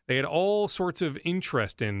they had all sorts of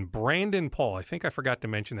interest in. Brandon Paul, I think I forgot to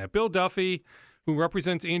mention that. Bill Duffy, who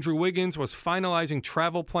represents Andrew Wiggins, was finalizing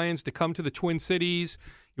travel plans to come to the Twin Cities.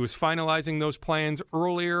 He was finalizing those plans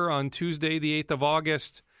earlier on Tuesday, the 8th of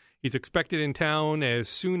August. He's expected in town as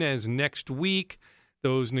soon as next week.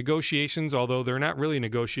 Those negotiations, although they're not really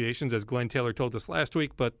negotiations, as Glenn Taylor told us last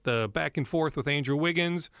week, but the back and forth with Andrew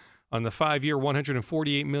Wiggins on the 5-year,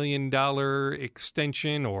 $148 million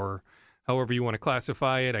extension, or however you want to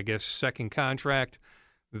classify it, I guess second contract,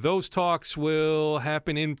 those talks will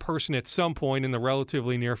happen in person at some point in the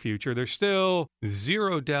relatively near future. There's still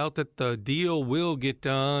zero doubt that the deal will get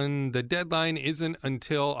done. The deadline isn't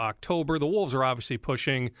until October. The Wolves are obviously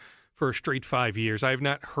pushing for a straight 5 years. I have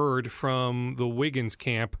not heard from the Wiggins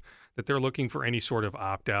camp that they're looking for any sort of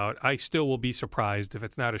opt-out. I still will be surprised if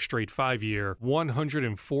it's not a straight 5-year,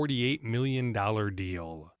 $148 million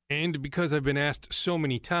deal. And because I've been asked so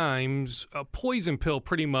many times, a poison pill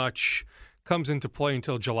pretty much comes into play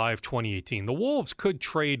until July of 2018. The Wolves could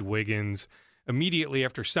trade Wiggins immediately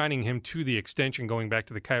after signing him to the extension, going back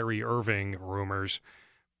to the Kyrie Irving rumors.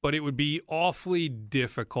 But it would be awfully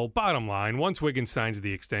difficult. Bottom line, once Wiggins signs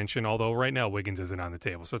the extension, although right now Wiggins isn't on the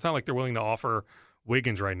table, so it's not like they're willing to offer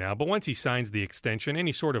Wiggins right now. But once he signs the extension,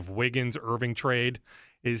 any sort of Wiggins-Irving trade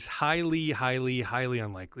is highly, highly, highly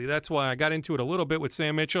unlikely. That's why I got into it a little bit with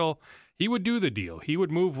Sam Mitchell. He would do the deal. He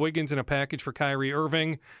would move Wiggins in a package for Kyrie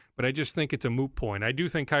Irving, but I just think it's a moot point. I do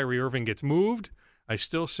think Kyrie Irving gets moved. I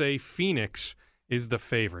still say Phoenix is the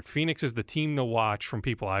favorite. Phoenix is the team to watch from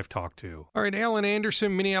people I've talked to. All right, Alan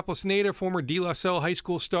Anderson, Minneapolis native, former De La Salle High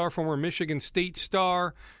School star, former Michigan State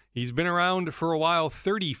star. He's been around for a while,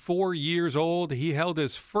 34 years old. He held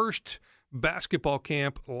his first basketball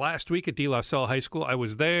camp last week at De La Salle High School. I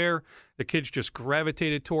was there. The kids just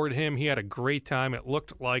gravitated toward him. He had a great time. It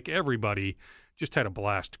looked like everybody just had a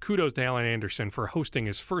blast. Kudos to Alan Anderson for hosting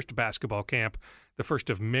his first basketball camp, the first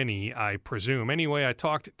of many, I presume. Anyway, I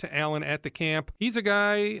talked to Alan at the camp. He's a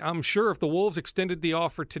guy, I'm sure if the Wolves extended the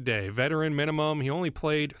offer today, veteran minimum, he only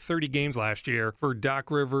played 30 games last year for Doc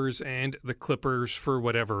Rivers and the Clippers for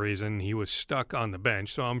whatever reason. He was stuck on the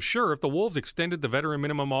bench. So I'm sure if the Wolves extended the veteran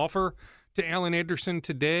minimum offer to Alan Anderson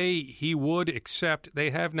today, he would accept. They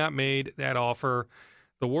have not made that offer.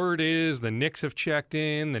 The word is the Knicks have checked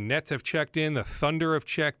in, the Nets have checked in, the Thunder have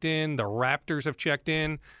checked in, the Raptors have checked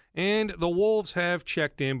in, and the Wolves have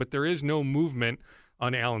checked in, but there is no movement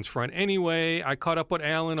on Allen's front. Anyway, I caught up with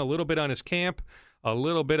Allen a little bit on his camp, a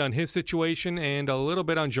little bit on his situation, and a little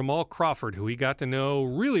bit on Jamal Crawford, who he got to know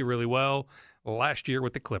really, really well last year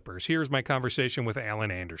with the Clippers. Here's my conversation with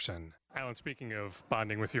Alan Anderson. Alan, speaking of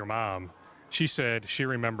bonding with your mom, she said she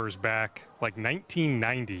remembers back like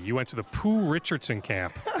 1990, you went to the Pooh Richardson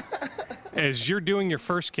camp. As you're doing your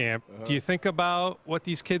first camp, do you think about what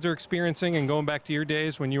these kids are experiencing and going back to your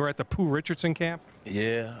days when you were at the Pooh Richardson camp?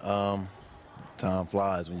 Yeah, Time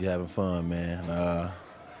flies when you're having fun, man.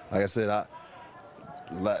 Like I said, that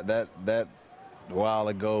a while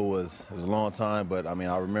ago it was a long time, but I mean,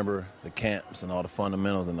 I remember the camps and all the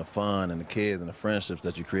fundamentals and the fun and the kids and the friendships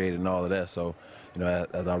that you created and all of that. So,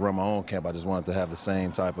 as I run my own camp, I just wanted to have the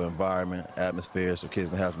same type of environment, atmosphere, so kids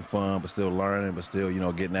can have some fun, but still learning, but still,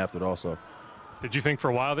 getting after it also. Did you think for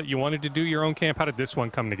a while that you wanted to do your own camp? How did this one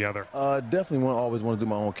come together? Definitely always want to do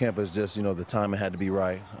my own camp. It's just, the timing had to be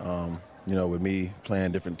right. With me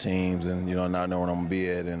playing different teams and, not knowing where I'm going to be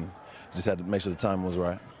at, and just had to make sure the timing was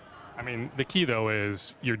right. I mean, the key, though,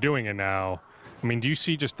 is you're doing it now. I mean, do you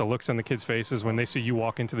see just the looks on the kids' faces when they see you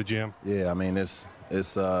walk into the gym? Yeah, I mean, it's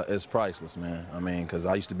priceless, man. I mean, because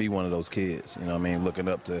I used to be one of those kids, looking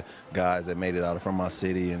up to guys that made it out from my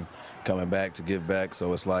city and coming back to give back.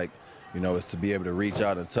 So it's like, it's to be able to reach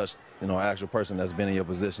out and touch, an actual person that's been in your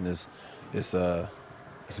position it's a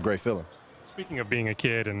great feeling. Speaking of being a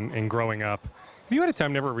kid and growing up, have you had a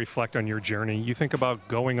time to ever reflect on your journey? You think about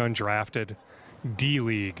going undrafted,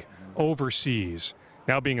 D-League, overseas,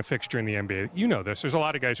 now being a fixture in the NBA. You know this. There's a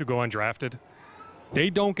lot of guys who go undrafted. They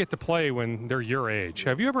don't get to play when they're your age.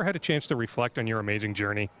 Have you ever had a chance to reflect on your amazing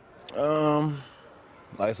journey? Like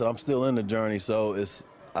I said, I'm still in the journey, so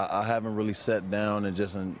I haven't really sat down and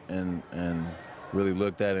just and really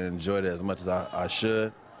looked at it and enjoyed it as much as I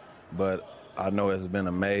should. But I know it's been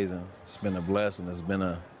amazing. It's been a blessing. It's been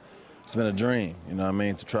a dream,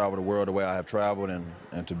 to travel the world the way I have traveled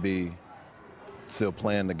and to be still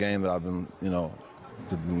playing the game that I've been,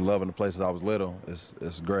 loving the places I was little.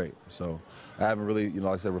 It's great. So I haven't really,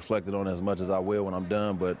 like I said, reflected on it as much as I will when I'm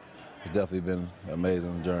done, but it's definitely been an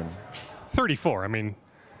amazing journey. 34, I mean,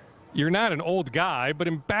 you're not an old guy, but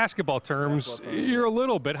in basketball terms, you're a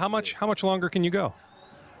little bit. How much longer can you go?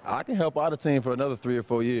 I can help out a team for another 3 or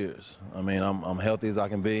 4 years. I mean, I'm healthy as I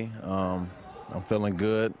can be. I'm feeling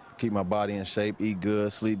good, keep my body in shape, eat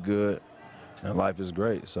good, sleep good, and life is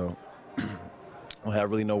great. So I don't have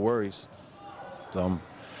really no worries. So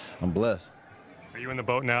I'm blessed. Are you in the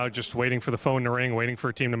boat now, just waiting for the phone to ring, waiting for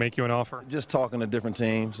a team to make you an offer? Just talking to different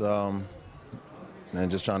teams and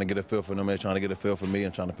just trying to get a feel for them. They're trying to get a feel for me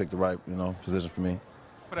and trying to pick the right, position for me.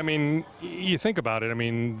 But, I mean, you think about it. I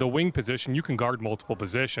mean, the wing position, you can guard multiple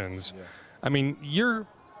positions. Yeah. I mean, your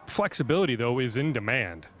flexibility, though, is in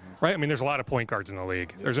demand, right? I mean, there's a lot of point guards in the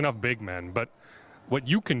league. Yeah. There's enough big men. But what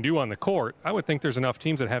you can do on the court, I would think there's enough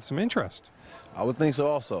teams that have some interest. I would think so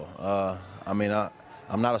also. I mean,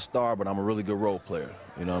 I'm not a star, but I'm a really good role player.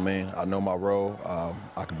 You know what I mean? I know my role.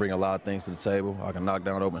 I can bring a lot of things to the table. I can knock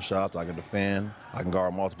down open shots. I can defend. I can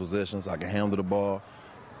guard multiple positions. I can handle the ball.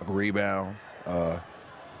 I can rebound.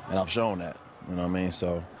 And I've shown that. You know what I mean?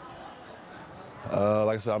 So,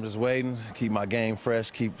 like I said, I'm just waiting, keep my game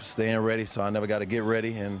fresh, keep staying ready so I never got to get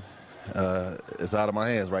ready. And it's out of my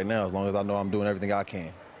hands right now as long as I know I'm doing everything I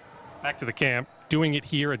can. Back to the camp, doing it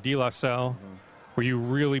here at De La Salle, where you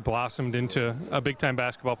really blossomed into a big-time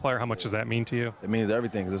basketball player. How much does that mean to you? It means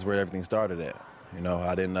everything because this is where everything started at.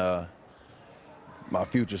 I didn't my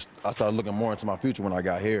future, I started looking more into my future when I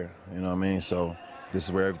got here. You know what I mean? So this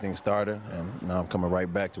is where everything started, and now I'm coming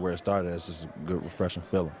right back to where it started. It's just a good, refreshing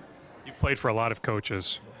feeling. You played for a lot of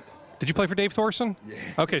coaches. Did you play for Dave Thorson? Yeah.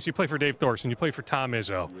 Okay, so you played for Dave Thorson. You played for Tom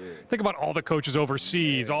Izzo. Yeah. Think about all the coaches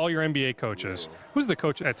overseas, all your NBA coaches. Yeah. Who's the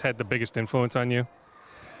coach that's had the biggest influence on you?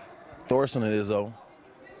 Thorson and Izzo.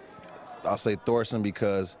 I'll say Thorson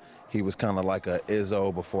because he was kind of like a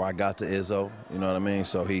Izzo before I got to Izzo. You know what I mean?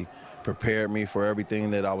 So he prepared me for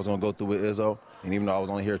everything that I was going to go through with Izzo. And even though I was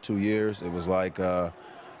only here 2 years, it was like I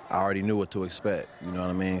already knew what to expect. You know what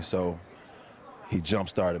I mean? So he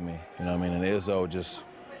jump-started me. You know what I mean? And Izzo just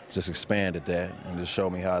expanded that and just showed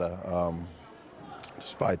me how to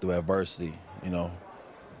just fight through adversity,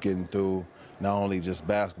 getting through not only just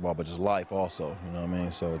basketball but just life also, you know what I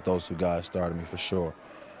mean? So those two guys started me for sure.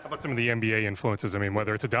 How about some of the NBA influences? I mean,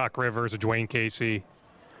 whether it's a Doc Rivers, a Dwayne Casey?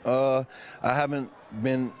 I haven't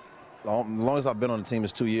been – the longest I've been on the team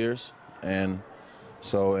is 2 years. And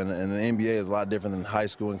so and the NBA is a lot different than high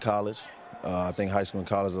school and college. I think high school and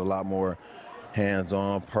college is a lot more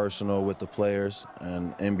hands-on, personal with the players.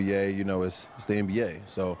 And NBA, it's the NBA.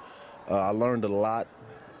 So I learned a lot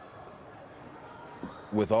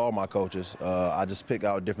with all my coaches. I just pick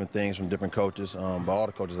out different things from different coaches, but all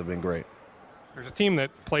the coaches have been great. There's a team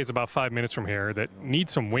that plays about 5 minutes from here that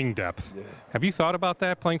needs some wing depth. Yeah. Have you thought about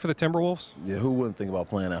that, playing for the Timberwolves? Yeah, who wouldn't think about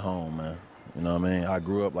playing at home, man? You know what I mean? I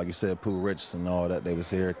grew up, like you said, Pooh Richardson and all that. They was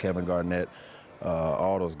here, Kevin Garnett,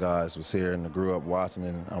 all those guys was here, and I grew up watching,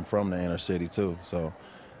 and I'm from the inner city too. So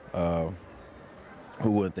who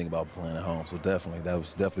wouldn't think about playing at home? So definitely, that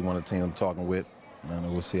was definitely one of the teams I'm talking with, and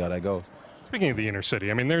we'll see how that goes. Speaking of the inner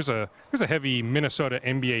city, I mean, there's a heavy Minnesota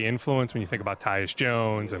NBA influence when you think about Tyus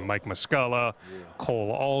Jones and Mike Muscala,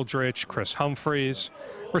 Cole Aldrich, Chris Humphreys.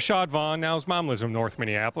 Rashad Vaughn, now his mom lives in North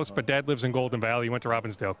Minneapolis, but dad lives in Golden Valley. He went to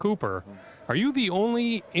Robbinsdale Cooper. Are you the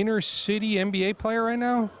only inner city NBA player right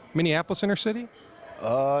now? Minneapolis inner city?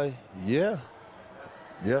 Yeah.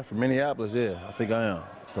 Yeah, from Minneapolis, yeah. I think I am.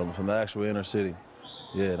 From the actual inner city.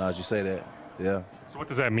 Yeah, now that you say that, yeah. So what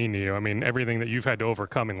does that mean to you? I mean, everything that you've had to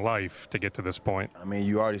overcome in life to get to this point. I mean,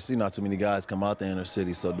 you already see not too many guys come out the inner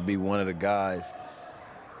city, so to be one of the guys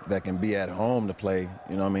that can be at home to play,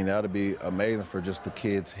 you know what I mean, that would be amazing for just the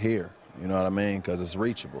kids here, you know what I mean, because it's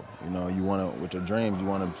reachable. You know, you want to, with your dreams, you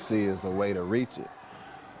want to see as a way to reach it.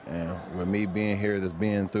 And with me being here, that's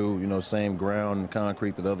being through, you know, same ground and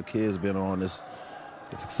concrete that other kids been on, it's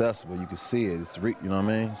accessible. You can see it. You know what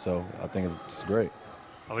I mean? So I think it's great.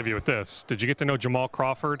 I'll leave you with this. Did you get to know Jamal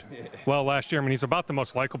Crawford? Yeah. Well, last year, I mean, he's about the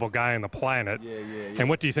most likable guy on the planet. Yeah. And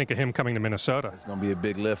what do you think of him coming to Minnesota? It's going to be a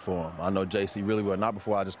big lift for him. I know JC really well. Not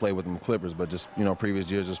before I just played with him Clippers, but just, you know, previous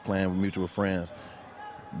years just playing with mutual friends.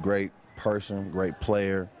 Great person, great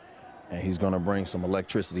player, and he's going to bring some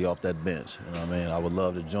electricity off that bench. You know what I mean? I would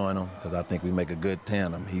love to join him because I think we make a good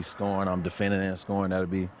tandem. He's scoring, I'm defending and scoring. That'd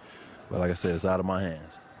be, well, like I said, it's out of my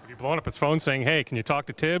hands. You blowing up his phone saying, hey, can you talk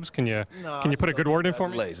to Tibbs? Can you put a good word in for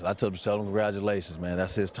me? I told him congratulations, man.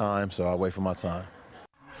 That's his time, so I'll wait for my time.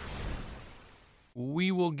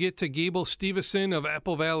 We will get to Gable Steveson of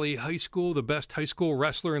Apple Valley High School, the best high school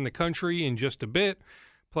wrestler in the country, in just a bit.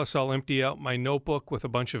 Plus, I'll empty out my notebook with a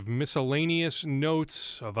bunch of miscellaneous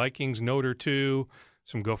notes, a Vikings note or two,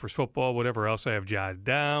 some Gophers football, whatever else I have jotted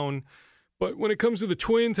down. But when it comes to the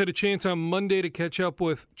Twins, had a chance on Monday to catch up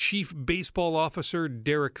with Chief Baseball Officer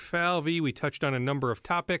Derek Falvey. We touched on a number of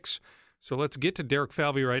topics. So let's get to Derek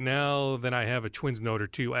Falvey right now. Then I have a Twins note or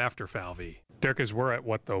two after Falvey. Derek, as we're at,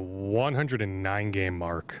 the 109-game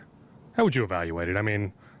mark, how would you evaluate it? I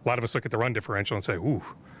mean, a lot of us look at the run differential and say, ooh.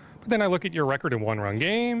 But then I look at your record in one-run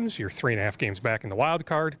games. You're 3.5 games back in the wild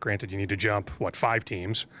card. Granted, you need to jump, 5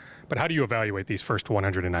 teams. But how do you evaluate these first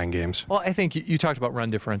 109 games? Well, I think you talked about run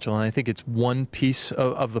differential, and I think it's one piece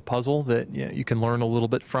of the puzzle that you can learn a little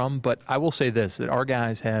bit from. But I will say this, that our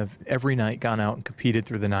guys have every night gone out and competed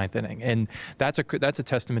through the ninth inning. And that's a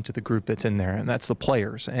testament to the group that's in there, and that's the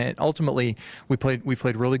players. And ultimately, we played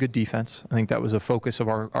really good defense. I think that was a focus of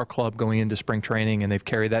our club going into spring training, and they've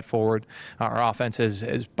carried that forward. Our offense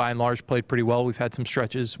has by and large played pretty well. We've had some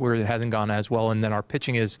stretches where it hasn't gone as well, and then our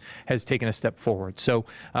pitching has taken a step forward. So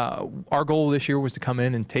our goal this year was to come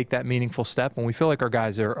in and take that meaningful step, and we feel like our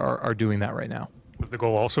guys are doing that right now. Was the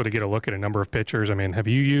goal also to get a look at a number of pitchers? I mean, have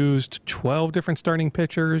you used 12 different starting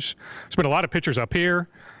pitchers? There's been a lot of pitchers up here.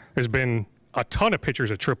 There's been a ton of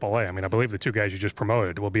pitchers at AAA. I mean, I believe the two guys you just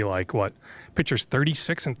promoted will be pitchers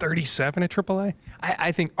 36 and 37 at AAA?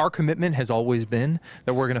 I think our commitment has always been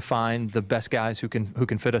that we're going to find the best guys who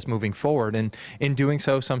can fit us moving forward. And in doing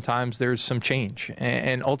so, sometimes there's some change.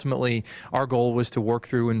 And ultimately, our goal was to work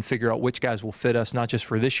through and figure out which guys will fit us, not just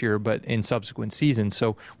for this year, but in subsequent seasons.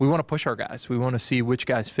 So we want to push our guys. We want to see which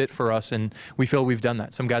guys fit for us, and we feel we've done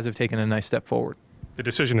that. Some guys have taken a nice step forward. The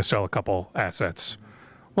decision to sell a couple assets.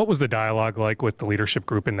 What was the dialogue like with the leadership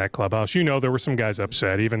group in that clubhouse? You know, there were some guys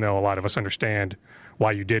upset, even though a lot of us understand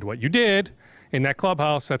why you did what you did. In that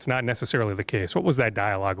clubhouse, that's not necessarily the case. What was that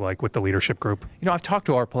dialogue like with the leadership group? You know, I've talked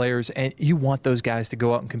to our players, and you want those guys to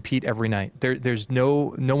go out and compete every night. There's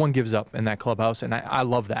no one gives up in that clubhouse, and I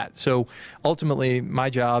love that. So ultimately, my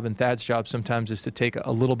job and Thad's job sometimes is to take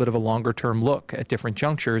a little bit of a longer-term look at different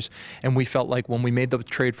junctures, and we felt like when we made the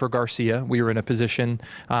trade for Garcia, we were in a position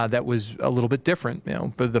that was a little bit different,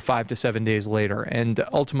 but the 5 to 7 days later. And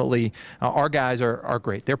ultimately, our guys are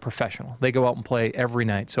great. They're professional. They go out and play every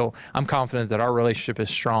night. So I'm confident that our relationship is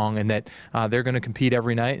strong and that they're going to compete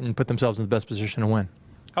every night and put themselves in the best position to win.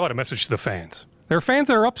 How about a message to the fans? There are fans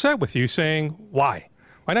that are upset with you saying, why?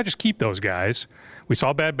 Why not just keep those guys? We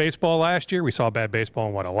saw bad baseball last year. We saw bad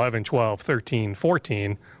baseball in, 11, 12, 13,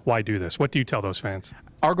 14. Why do this? What do you tell those fans?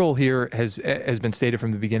 Our goal here has been stated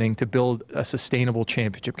from the beginning to build a sustainable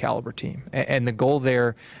championship caliber team. And the goal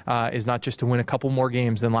there is not just to win a couple more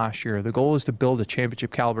games than last year. The goal is to build a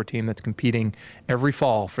championship caliber team that's competing every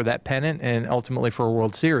fall for that pennant and ultimately for a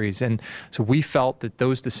World Series. And so we felt that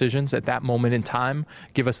those decisions at that moment in time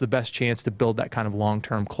give us the best chance to build that kind of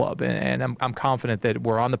long-term club. And I'm confident that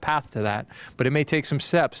we're on the path to that. But it may take some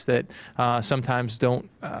steps that sometimes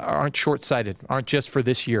aren't short-sighted, aren't just for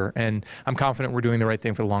this year. And I'm confident we're doing the right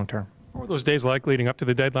thing for the long term. What were those days like leading up to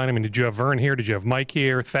the deadline? I mean, did you have Vern here? Did you have Mike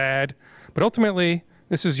here, Thad? But ultimately,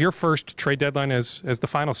 This is your first trade deadline as the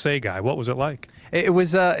final say guy. What was it like? It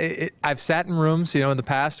was. I've sat in rooms, in the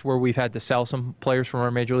past where we've had to sell some players from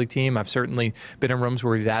our major league team. I've certainly been in rooms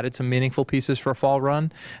where we've added some meaningful pieces for a fall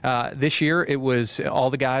run. This year, it was all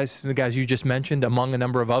the guys you just mentioned, among a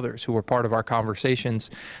number of others who were part of our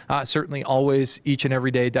conversations. Certainly, always, each and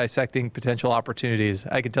every day, dissecting potential opportunities.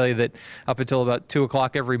 I can tell you that up until about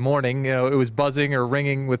 2:00 every morning, it was buzzing or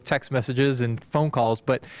ringing with text messages and phone calls.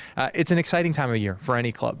 But it's an exciting time of year for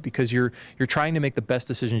any club because you're trying to make the best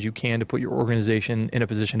decisions you can to put your organization in a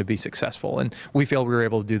position to be successful, and we feel we were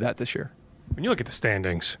able to do that this year. When you look at the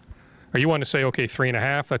standings, are you want to say, okay,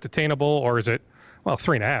 3.5, that's attainable, or is it,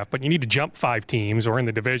 3.5, but you need to jump 5 teams, or in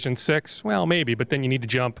the division 6? Well, maybe, but then you need to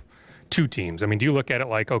jump 2 teams. I mean, do you look at it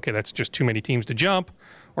like, okay, that's just too many teams to jump,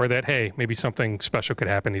 or that, hey, maybe something special could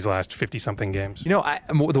happen these last 50-something games?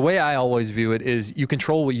 The way I always view it is you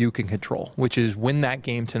control what you can control, which is win that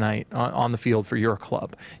game tonight on the field for your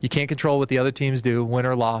club. You can't control what the other teams do, win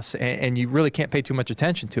or loss, and you really can't pay too much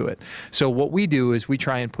attention to it. So what we do is we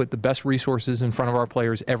try and put the best resources in front of our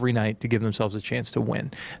players every night to give themselves a chance to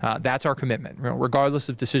win. That's our commitment. Regardless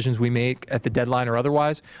of decisions we make at the deadline or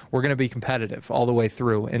otherwise, we're going to be competitive all the way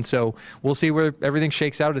through. And so we'll see where everything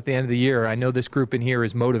shakes out at the end of the year. I know this group in here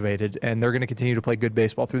is motivated, and they're going to continue to play good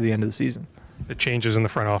baseball through the end of the season. The changes in the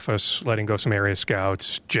front office, letting go some area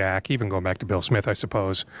scouts, Jack, even going back to Bill Smith, I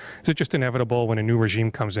suppose. Is it just inevitable when a new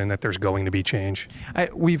regime comes in that there's going to be change?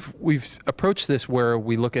 We've approached this where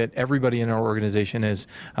we look at everybody in our organization as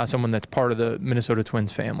someone that's part of the Minnesota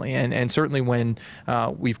Twins family. And certainly when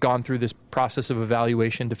we've gone through this process of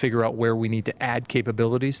evaluation to figure out where we need to add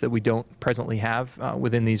capabilities that we don't presently have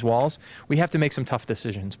within these walls, we have to make some tough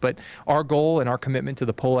decisions. But our goal and our commitment to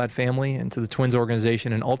the Pohlad family and to the Twins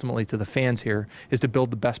organization and ultimately to the fans here is to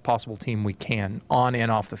build the best possible team we can on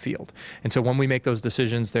and off the field. And so when we make those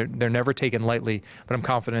decisions, they're never taken lightly, but I'm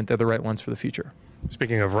confident they're the right ones for the future.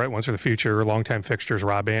 Speaking of right ones for the future, longtime fixtures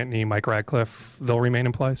Rob Antony, Mike Radcliffe, they'll remain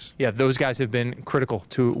in place? Yeah, those guys have been critical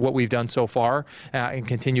to what we've done so far and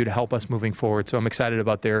continue to help us moving forward. So I'm excited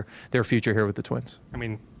about their future here with the Twins. I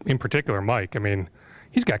mean, in particular, Mike,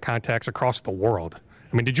 he's got contacts across the world.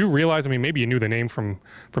 Did you realize, maybe you knew the name from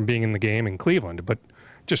being in the game in Cleveland, but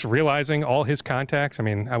just realizing all his contacts,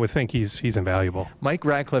 I would think he's invaluable. Mike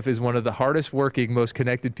Radcliffe is one of the hardest working, most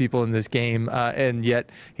connected people in this game, and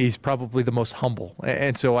yet he's probably the most humble.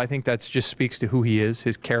 And so I think that just speaks to who he is,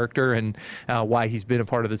 his character, and why he's been a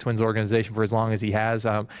part of the Twins organization for as long as he has.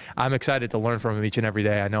 I'm excited to learn from him each and every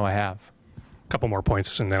day. I know I have. Couple more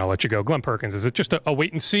points, and then I'll let you go. Glenn Perkins, is it just a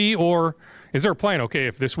wait and see, or is there a plan? Okay,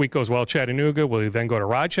 if this week goes well, Chattanooga, will you then go to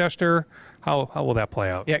Rochester? How will that play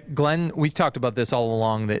out? Yeah, Glenn, we've talked about this all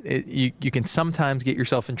along, that you can sometimes get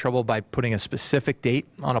yourself in trouble by putting a specific date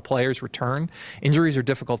on a player's return. Injuries are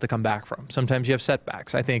difficult to come back from. Sometimes you have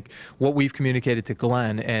setbacks. I think what we've communicated to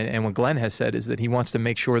Glenn and what Glenn has said is that he wants to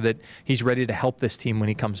make sure that he's ready to help this team when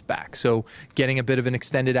he comes back. So getting a bit of an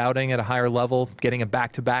extended outing at a higher level, getting a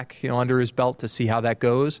back-to-back under his belt to see how that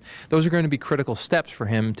goes, those are going to be critical steps for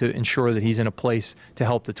him to ensure that he's in a place to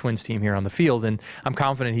help the Twins team here on the field. And I'm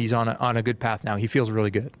confident he's on a good path now. He feels really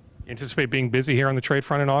good. You anticipate being busy here on the trade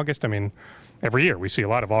front in August? Every year we see a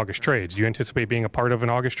lot of August trades. Do you anticipate being a part of an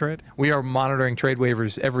August trade? We are monitoring trade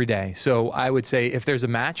waivers every day. So I would say if there's a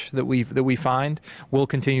match that we find, we'll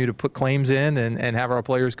continue to put claims in and have our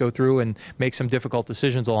players go through and make some difficult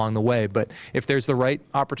decisions along the way. But if there's the right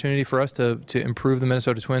opportunity for us to improve the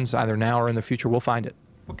Minnesota Twins either now or in the future, we'll find it.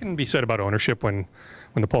 What can be said about ownership when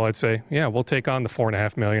the Pohlads say, yeah, we'll take on the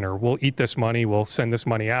 $4.5 million, or we'll eat this money, we'll send this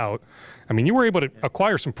money out? You were able to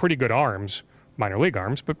acquire some pretty good arms, minor league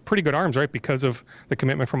arms, but pretty good arms, right, because of the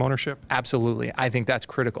commitment from ownership? Absolutely. I think that's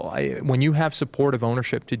critical. When you have support of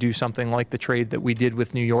ownership to do something like the trade that we did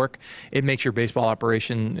with New York, it makes your baseball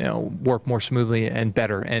operation work more smoothly and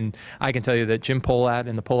better. And I can tell you that Jim Pohlad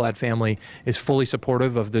and the Pohlad family is fully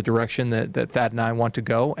supportive of the direction that Thad and I want to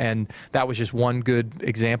go, and that was just one good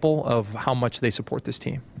example of how much they support this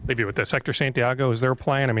team. Leave you with this. Hector Santiago, is there a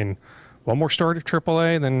plan? One more start at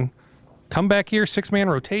AAA, then come back here, 6-man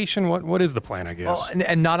rotation? What is the plan, I guess? Well,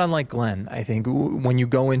 and not unlike Glenn, I think, when you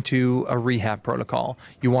go into a rehab protocol,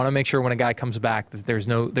 you want to make sure when a guy comes back that there's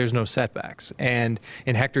no setbacks. And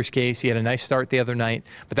in Hector's case, he had a nice start the other night,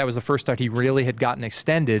 but that was the first start he really had gotten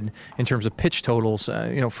extended in terms of pitch totals,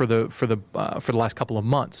 for the last couple of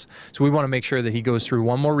months. So we want to make sure that he goes through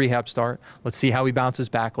one more rehab start. Let's see how he bounces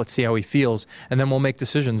back. Let's see how he feels, and then we'll make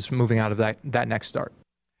decisions moving out of that next start.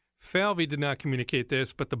 Falvey did not communicate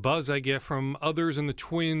this, but the buzz I get from others in the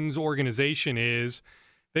Twins organization is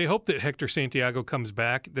they hope that Hector Santiago comes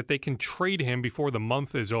back, that they can trade him before the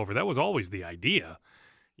month is over. That was always the idea.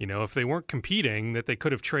 if they weren't competing, that they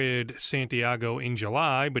could have traded Santiago in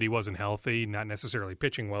July, but he wasn't healthy, not necessarily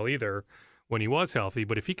pitching well either when he was healthy.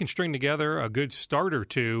 But if he can string together a good start or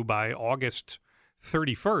two by August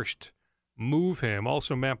 31st, move him.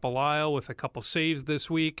 Also, Matt Belisle with a couple saves this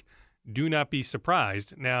week. Do not be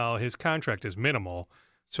surprised. Now, his contract is minimal,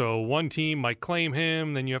 so one team might claim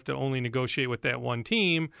him, then you have to only negotiate with that one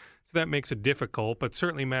team, so that makes it difficult. But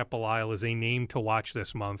certainly Matt Belisle is a name to watch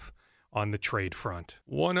this month on the trade front.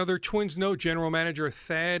 One other Twins note, general manager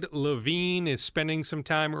Thad Levine is spending some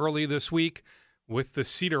time early this week with the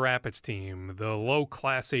Cedar Rapids team, the low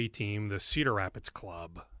Class A team, the Cedar Rapids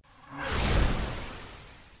Club.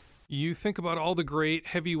 You think about all the great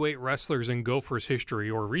heavyweight wrestlers in Gophers history,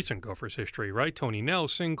 or recent Gophers history, right? Tony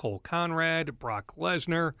Nelson, Cole Conrad, Brock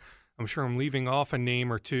Lesnar. I'm sure I'm leaving off a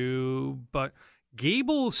name or two, but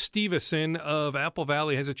Gable Steveson of Apple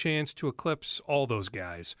Valley has a chance to eclipse all those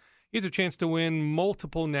guys. He has a chance to win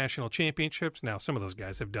multiple national championships. Now, some of those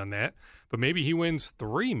guys have done that, but maybe he wins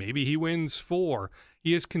 3, maybe he wins 4.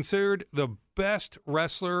 He is considered the best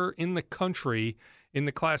wrestler in the country in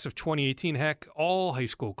the class of 2018. Heck, all high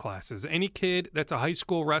school classes. Any kid that's a high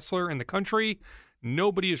school wrestler in the country,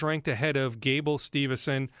 nobody is ranked ahead of Gable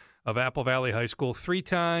Steveson of Apple Valley High School.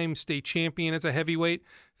 3-time state champion as a heavyweight,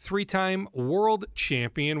 3-time world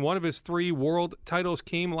champion. One of his 3 world titles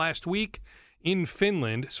came last week in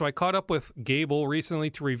Finland. So I caught up with Gable recently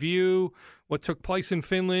to review what took place in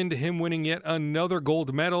Finland, him winning yet another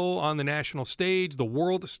gold medal on the national stage, the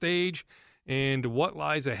world stage, and what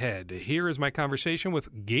lies ahead. Here is my conversation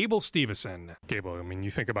with Gable Steveson. Gable, I mean, you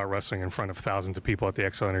think about wrestling in front of thousands of people at the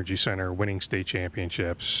Xcel Energy Center, winning state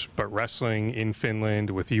championships, but wrestling in Finland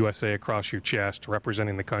with USA across your chest,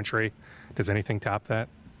 representing the country, does anything top that?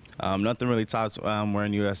 Nothing really tops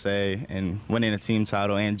wearing USA and winning a team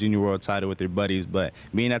title and junior world title with your buddies, but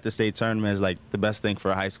being at the state tournament is like the best thing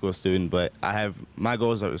for a high school student. But my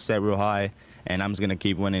goals are set real high, and I'm just going to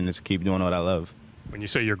keep winning and just keep doing what I love. When you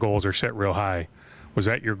say your goals are set real high, was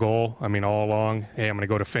that your goal? I mean, all along, hey, I'm going to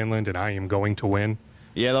go to Finland and I am going to win?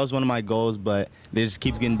 Yeah, that was one of my goals, but it just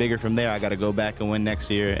keeps getting bigger from there. I got to go back and win next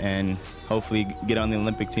year and hopefully get on the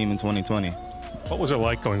Olympic team in 2020. What was it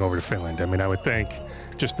like going over to Finland? I mean, I would think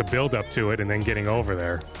just the build up to it and then getting over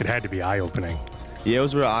there, it had to be eye-opening. Yeah, it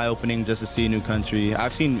was real eye-opening just to see a new country.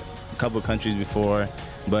 I've seen a couple of countries before,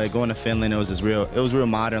 but going to Finland, it was real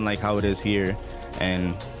modern like how it is here,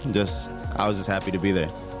 and I was just happy to be there.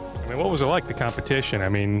 I mean, what was it like, the competition? I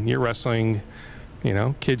mean, you're wrestling,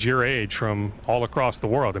 kids your age from all across the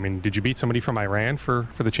world. I mean, did you beat somebody from Iran for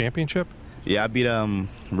the championship? Yeah, I beat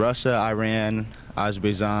Russia, Iran,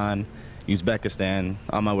 Azerbaijan, Uzbekistan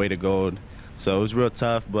on my way to gold. So it was real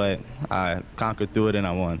tough, but I conquered through it and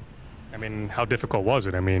I won. I mean, how difficult was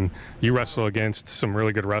it? I mean, you wrestle against some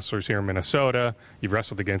really good wrestlers here in Minnesota. You've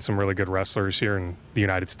wrestled against some really good wrestlers here in the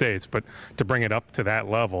United States. But to bring it up to that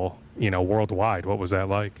level, worldwide, what was that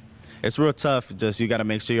like? It's real tough. Just you got to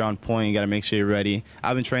make sure you're on point. You got to make sure you're ready.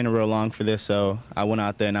 I've been training real long for this, so I went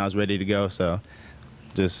out there and I was ready to go. So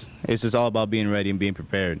it's just all about being ready and being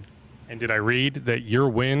prepared. And did I read that your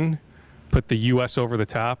win put the U.S. over the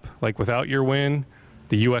top? Like, without your win,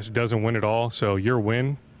 the U.S. doesn't win at all, so your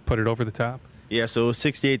win put it over the top? Yeah, so it was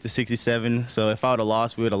 68-67. So if I would have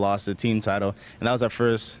lost, we would have lost the team title. And that was our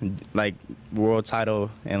first, world title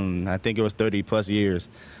in, I think it was 30-plus years.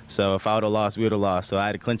 So if I would have lost, we would have lost. So I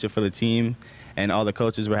had to clinch it for the team, and all the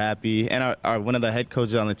coaches were happy. And one of the head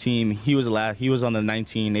coaches on the team, he was on the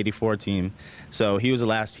 1984 team. So he was the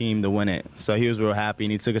last team to win it. So he was real happy,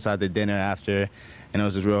 and he took us out to dinner after, and it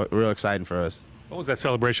was just real exciting for us. What was that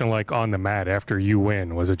celebration like on the mat after you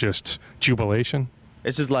win? Was it just jubilation?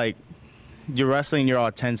 It's just like you're wrestling, you're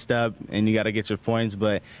all tensed up, and you got to get your points.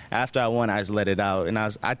 But after I won, I just let it out, and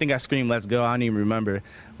I think I screamed "Let's go!" I don't even remember,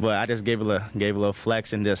 but I just gave a little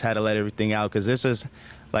flex and just had to let everything out because it's just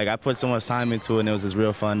I put so much time into it, and it was just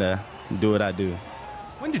real fun to do what I do.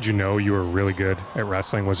 When did you know you were really good at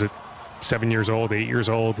wrestling? Was it 7 years old, 8 years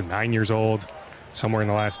old, 9 years old? Somewhere in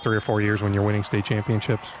the last 3 or 4 years when you're winning state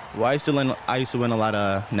championships? Well, I used to win a lot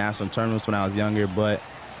of national tournaments when I was younger, but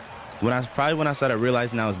when I started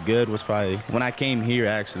realizing I was good was probably when I came here.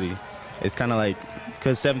 Actually, it's kind of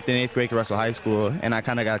because 7th and 8th grade could wrestle high school, and I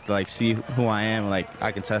kind of got to see who I am,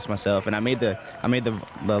 I can test myself, and I made the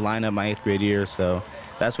lineup my 8th grade year, so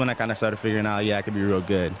that's when I kind of started figuring out, I could be real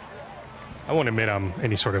good. I won't admit I'm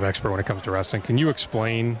any sort of expert when it comes to wrestling. Can you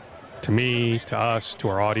explain to me, to us, to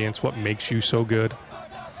our audience, what makes you so good?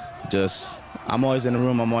 I'm always in the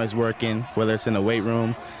room, I'm always working, whether it's in the weight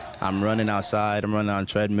room, I'm running outside, I'm running on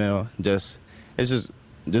treadmill. It's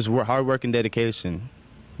just hard work and dedication.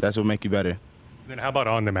 That's what make you better. And then how about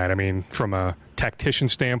on the mat? I mean, from a tactician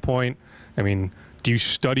standpoint, I mean, do you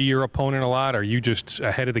study your opponent a lot? Are you just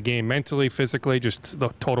ahead of the game mentally, physically, just the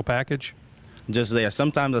total package? Just there.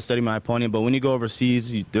 Sometimes I study my opponent, but when you go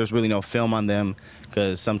overseas, there's really no film on them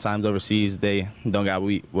because sometimes overseas they don't got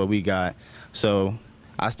what we got. So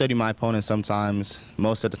I study my opponent sometimes,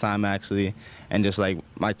 most of the time actually, and just like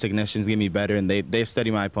my technicians get me better, and they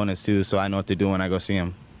study my opponents too, so I know what to do when I go see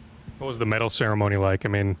them. What was the medal ceremony like? I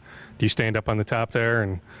mean, do you stand up on the top there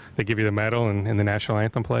and they give you the medal and the national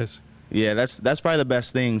anthem plays? Yeah, that's probably the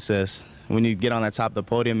best thing, sis. When you get on the top of the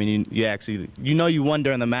podium and you actually, you won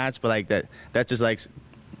during the match, but like that just like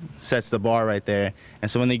sets the bar right there. And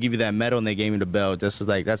so when they give you that medal and they gave me the belt, that's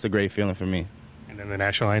a great feeling for me. And then the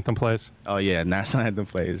national anthem plays? Oh yeah, national anthem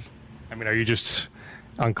plays. I mean, are you just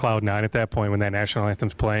on cloud nine at that point when that national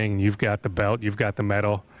anthem's playing and you've got the belt, you've got the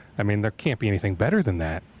medal? I mean, there can't be anything better than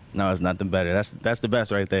that. No, it's nothing better. That's the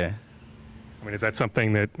best right there. I mean, is that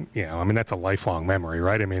something that, that's a lifelong memory,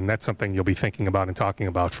 right? I mean, that's something you'll be thinking about and talking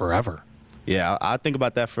about forever. Yeah, I'll think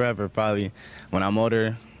about that forever. Probably when I'm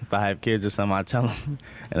older, if I have kids or something, I'll tell them.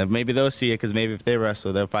 And maybe they'll see it because maybe if they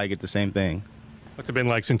wrestle, they'll probably get the same thing. What's it been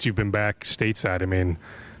like since you've been back stateside? I mean,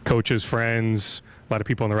 coaches, friends, a lot of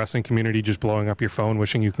people in the wrestling community just blowing up your phone,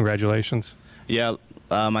 wishing you congratulations? Yeah,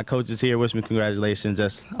 my coaches here wish me congratulations.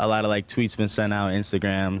 Just a lot of like tweets been sent out,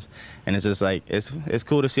 Instagrams, and it's just like it's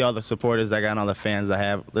cool to see all the supporters I got and all the fans I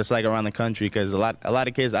have. It's like around the country because a lot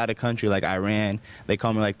of kids out of country like Iran, they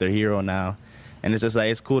call me like their hero now, and it's just like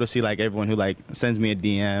it's cool to see like everyone who like sends me a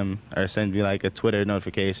DM or sends me like a Twitter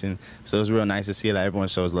notification. So it's real nice to see that everyone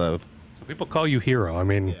shows love. So people call you hero. I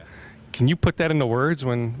mean, Can you put that into words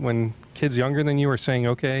when kids younger than you are saying,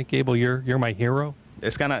 "Okay, Gable, you're my hero"?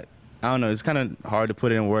 It's kind of I don't know. It's kind of hard to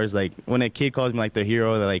put it in words. Like when a kid calls me like their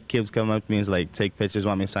hero, like kids come up to me and like take pictures,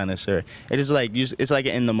 want me to sign their shirt. It's just like it's like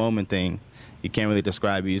an in the moment thing. You can't really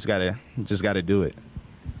describe it. You just gotta do it.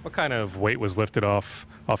 What kind of weight was lifted off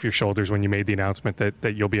your shoulders when you made the announcement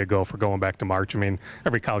that you'll be a Gopher going back to March? I mean,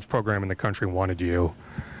 every college program in the country wanted you.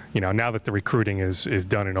 Now that the recruiting is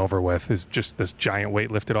done and over with, is just this giant weight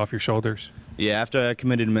lifted off your shoulders? Yeah, after I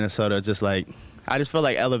committed to Minnesota, I just felt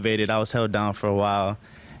like elevated. I was held down for a while.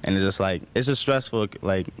 And it's just stressful.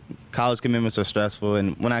 Like college commitments are stressful,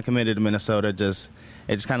 and when I committed to Minnesota, it just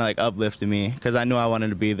kind of like uplifted me because I knew I wanted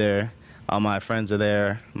to be there. All my friends are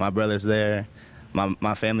there, my brother's there,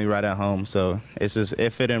 my family right at home. So it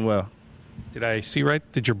fit in well. Did I see right?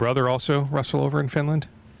 Did your brother also wrestle over in Finland?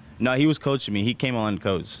 No, he was coaching me. He came on to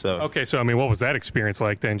coach. So okay, so I mean, what was that experience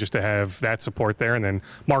like then? Just to have that support there, and then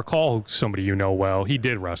Mark Hall, somebody you know well, he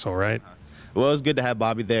did wrestle, right? Well, it was good to have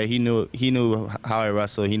Bobby there. He knew how I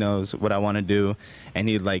wrestle. He knows what I want to do, and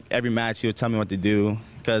every match he would tell me what to do.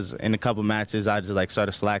 Because in a couple matches I just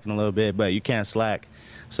started slacking a little bit, but you can't slack.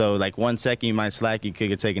 So 1 second you might slack, you could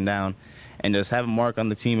get taken down, and just having Mark on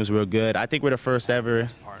the team was real good. I think we're the first ever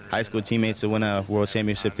high school teammates to win a world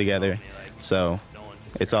championship together. So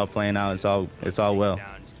it's all playing out. It's all well.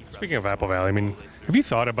 Speaking of Apple Valley, I mean, have you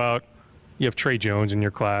thought about you have Trey Jones in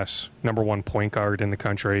your class, #1 point guard in the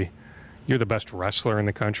country. You're the best wrestler in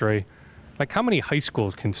the country. Like, how many high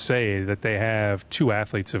schools can say that they have 2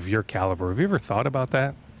 athletes of your caliber? Have you ever thought about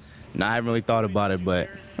that? No, I haven't really thought about it, but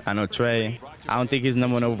I know Trey. I don't think he's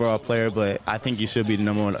 #1 overall player, but I think he should be the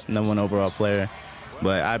number one overall player.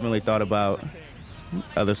 But I haven't really thought about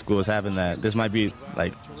other schools having that. This might be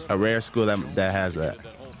like a rare school that has that.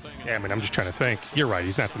 Yeah, I mean, I'm just trying to think. You're right.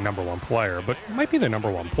 He's not the #1 player, but he might be the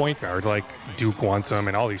 #1 point guard. Like Duke wants him,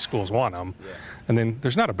 and all these schools want him. Yeah. And then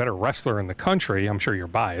there's not a better wrestler in the country. I'm sure you're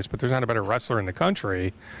biased, but there's not a better wrestler in the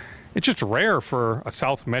country. It's just rare for a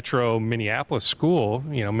South Metro Minneapolis school,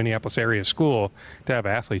 Minneapolis area school, to have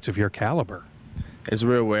athletes of your caliber. It's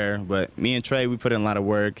real rare, but me and Trey, we put in a lot of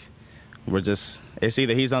work. It's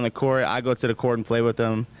either he's on the court, I go to the court and play with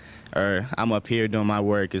him, or I'm up here doing my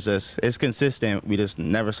work. It's consistent. We just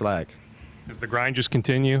never slack. Does the grind just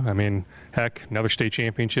continue? I mean, heck, another state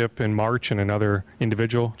championship in March and another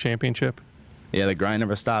individual championship? Yeah, the grind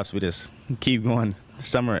never stops. We just keep going.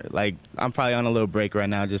 Summer, I'm probably on a little break right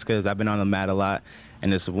now just because I've been on the mat a lot and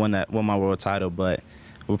just won my world title, but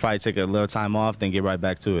we'll probably take a little time off, then get right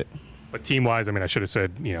back to it. But team-wise, I mean, I should have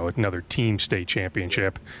said, another team state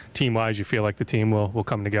championship. Team-wise, you feel like the team will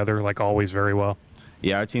come together, like always, very well?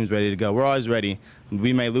 Yeah, our team's ready to go. We're always ready.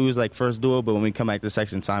 We may lose first duel, but when we come back to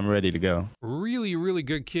section time, we're ready to go. Really, really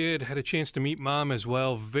good kid. Had a chance to meet Mom as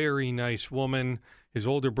well. Very nice woman. His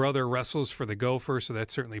older brother wrestles for the Gophers, so that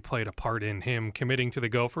certainly played a part in him committing to the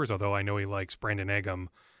Gophers, although I know he likes Brandon Eggum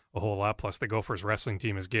a whole lot. Plus, the Gophers wrestling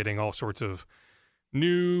team is getting all sorts of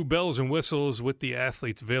New bells and whistles with the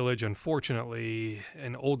Athletes Village. Unfortunately,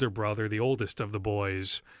 an older brother, the oldest of the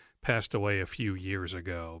boys, passed away a few years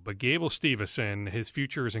ago. But Gable Steveson, his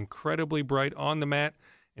future is incredibly bright on the mat,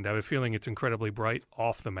 and I have a feeling it's incredibly bright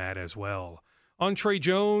off the mat as well. On Trey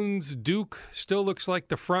Jones, Duke still looks like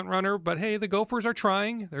the front runner, but hey, the Gophers are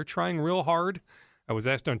trying. They're trying real hard. I was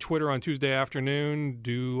asked on Twitter on Tuesday afternoon,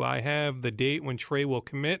 do I have the date when Trey will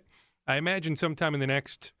commit? I imagine sometime in the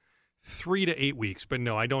next 3 to 8 weeks, but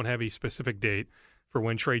no, I don't have a specific date for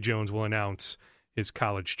when Trey Jones will announce his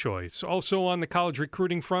college choice. Also on the college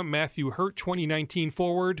recruiting front, Matthew Hurt, 2019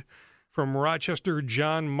 forward from Rochester,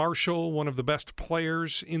 John Marshall, one of the best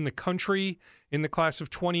players in the country in the class of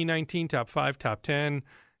 2019, top 5, top 10.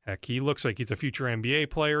 Heck, he looks like he's a future NBA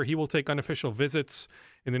player. He will take unofficial visits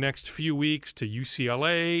in the next few weeks to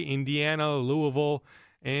UCLA, Indiana, Louisville,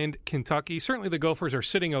 and Kentucky. Certainly the Gophers are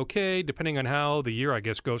sitting okay, depending on how the year, I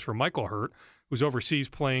guess, goes for Michael Hurt, who's overseas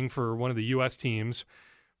playing for one of the U.S. teams.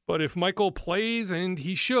 But if Michael plays, and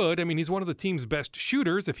he should, I mean, he's one of the team's best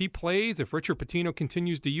shooters. If he plays, if Richard Pitino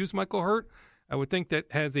continues to use Michael Hurt, I would think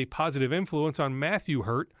that has a positive influence on Matthew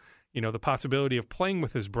Hurt, the possibility of playing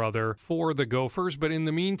with his brother for the Gophers. But in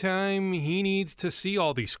the meantime, he needs to see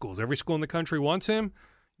all these schools. Every school in the country wants him.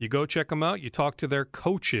 You go check them out. You talk to their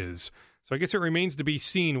coaches. So I guess it remains to be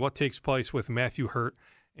seen what takes place with Matthew Hurt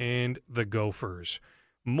and the Gophers.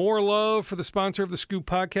 More love for the sponsor of the Scoop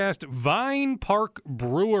podcast, Vine Park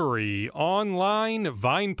Brewery. Online,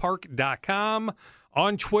 vinepark.com.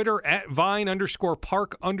 On Twitter, at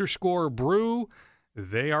Vine_Park_brew.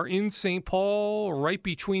 They are in St. Paul, right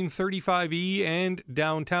between 35E and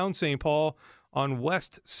downtown St. Paul on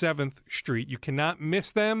West 7th Street. You cannot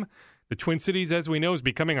miss them. The Twin Cities, as we know, is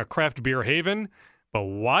becoming a craft beer haven. But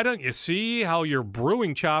why don't you see how your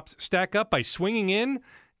brewing chops stack up by swinging in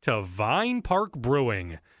to Vine Park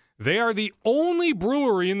Brewing? They are the only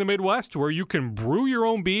brewery in the Midwest where you can brew your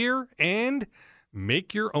own beer and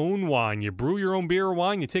make your own wine. You brew your own beer or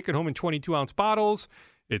wine, you take it home in 22-ounce bottles.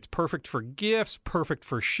 It's perfect for gifts, perfect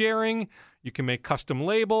for sharing. You can make custom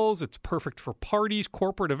labels. It's perfect for parties,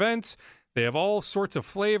 corporate events. They have all sorts of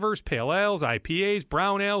flavors, pale ales, IPAs,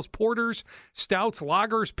 brown ales, porters, stouts,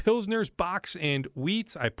 lagers, pilsners, bocks, and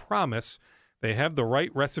wheats. I promise they have the right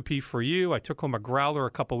recipe for you. I took home a growler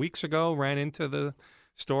a couple weeks ago, ran into the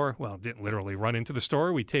store. Well, didn't literally run into the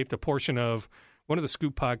store. We taped a portion of one of the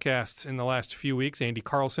Scoop podcasts in the last few weeks, Andy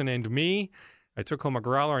Carlson and me. I took home a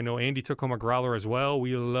growler. I know Andy took home a growler as well.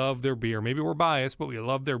 We love their beer. Maybe we're biased, but we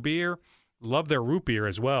love their beer, love their root beer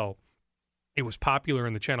as well. It was popular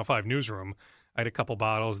in the Channel 5 newsroom. I had a couple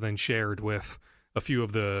bottles, then shared with a few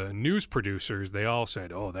of the news producers. They all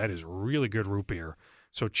said, oh, that is really good root beer.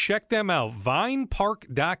 So check them out,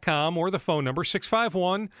 vinepark.com, or the phone number,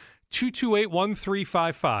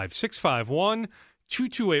 651-228-1355,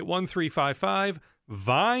 651-228-1355.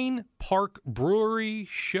 Vine Park Brewery.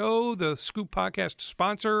 Show the Scoop podcast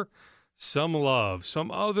sponsor some love.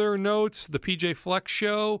 Some other notes, the PJ Flex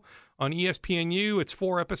Show on ESPNU, it's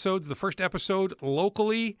 4 episodes. The first episode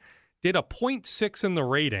locally did a 0.6 in the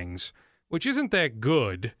ratings, which isn't that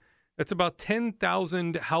good. That's about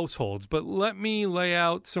 10,000 households. But let me lay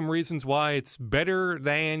out some reasons why it's better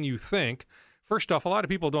than you think. First off, a lot of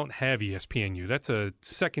people don't have ESPNU. That's a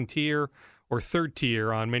second tier or third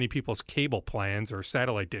tier on many people's cable plans or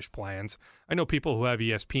satellite dish plans. I know people who have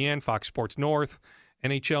ESPN, Fox Sports North,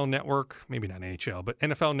 NHL Network, maybe not NHL, but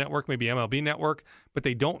NFL Network, maybe MLB Network, but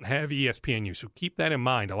they don't have ESPNU. So keep that in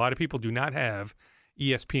mind. A lot of people do not have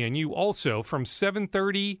ESPNU. Also, from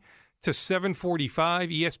 7:30 to 7:45,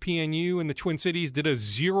 ESPNU in the Twin Cities did a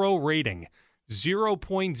 0 rating,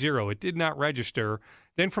 0.0. It did not register.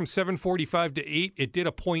 Then from 7:45 to 8, it did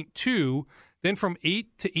a 0.2. Then from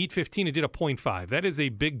 8 to 8:15, it did a 0.5. That is a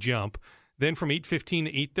big jump. Then from 8:15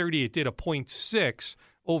 to 8:30, it did a 0.6.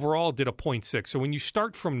 Overall, did a 0.6. So when you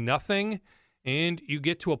start from nothing and you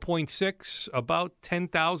get to a 0.6, about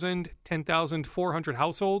 10,400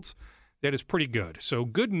 households, that is pretty good. So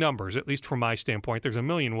good numbers, at least from my standpoint. There's a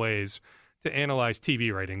million ways to analyze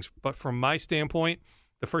TV ratings. But from my standpoint,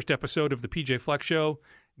 the first episode of the PJ Flex Show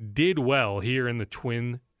did well here in the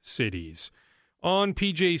Twin Cities. On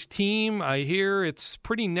PJ's team, I hear it's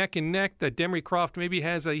pretty neck and neck that Demery Croft maybe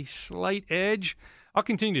has a slight edge. I'll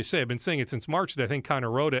continue to say, I've been saying it since March, that I think Connor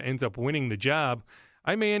Rhoda ends up winning the job.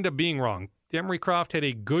 I may end up being wrong. Demery Croft had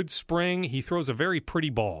a good spring. He throws a very pretty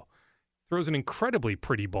ball. Throws an incredibly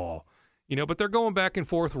pretty ball. But they're going back and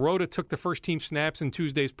forth. Rhoda took the first team snaps in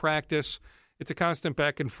Tuesday's practice. It's a constant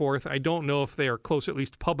back and forth. I don't know if they are close, at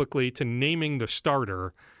least publicly, to naming the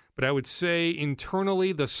starter. But I would say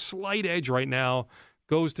internally, the slight edge right now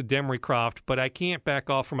goes to Demery Croft. But I can't back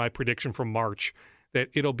off from my prediction from March that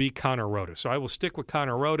it'll be Connor Rhoda. So I will stick with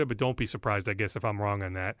Connor Rhoda, but don't be surprised, I guess, if I'm wrong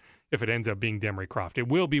on that, if it ends up being Demery Croft. It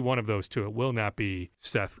will be one of those two. It will not be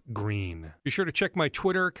Seth Green. Be sure to check my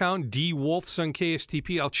Twitter account, DWolfs on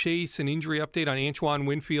KSTP. I'll chase an injury update on Antoine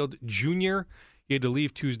Winfield Jr. He had to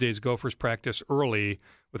leave Tuesday's Gophers practice early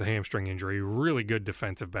with a hamstring injury. Really good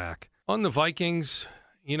defensive back. On the Vikings,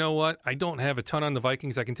 you know what? I don't have a ton on the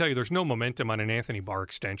Vikings. I can tell you there's no momentum on an Anthony Barr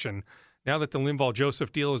extension. Now that the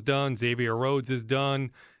Linval-Joseph deal is done, Xavier Rhodes is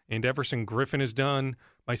done, and Everson Griffin is done,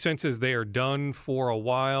 my sense is they are done for a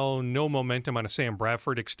while. No momentum on a Sam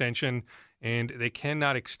Bradford extension, and they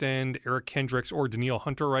cannot extend Eric Kendricks or Danielle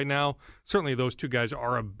Hunter right now. Certainly those two guys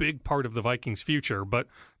are a big part of the Vikings' future, but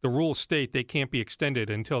the rules state they can't be extended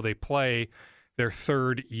until they play their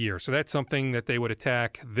third year. So that's something that they would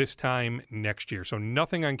attack this time next year. So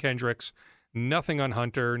nothing on Kendricks, nothing on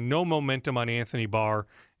Hunter, no momentum on Anthony Barr,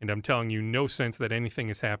 and I'm telling you, no sense that anything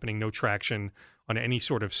is happening, no traction on any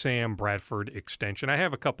sort of Sam Bradford extension. I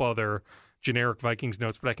have a couple other generic Vikings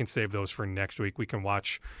notes, but I can save those for next week. We can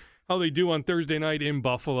watch how they do on Thursday night in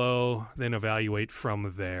Buffalo, then evaluate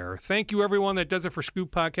from there. Thank you, everyone. That does it for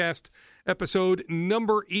Scoop Podcast, episode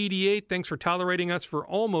number 88. Thanks for tolerating us for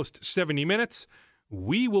almost 70 minutes.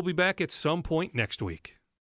 We will be back at some point next week.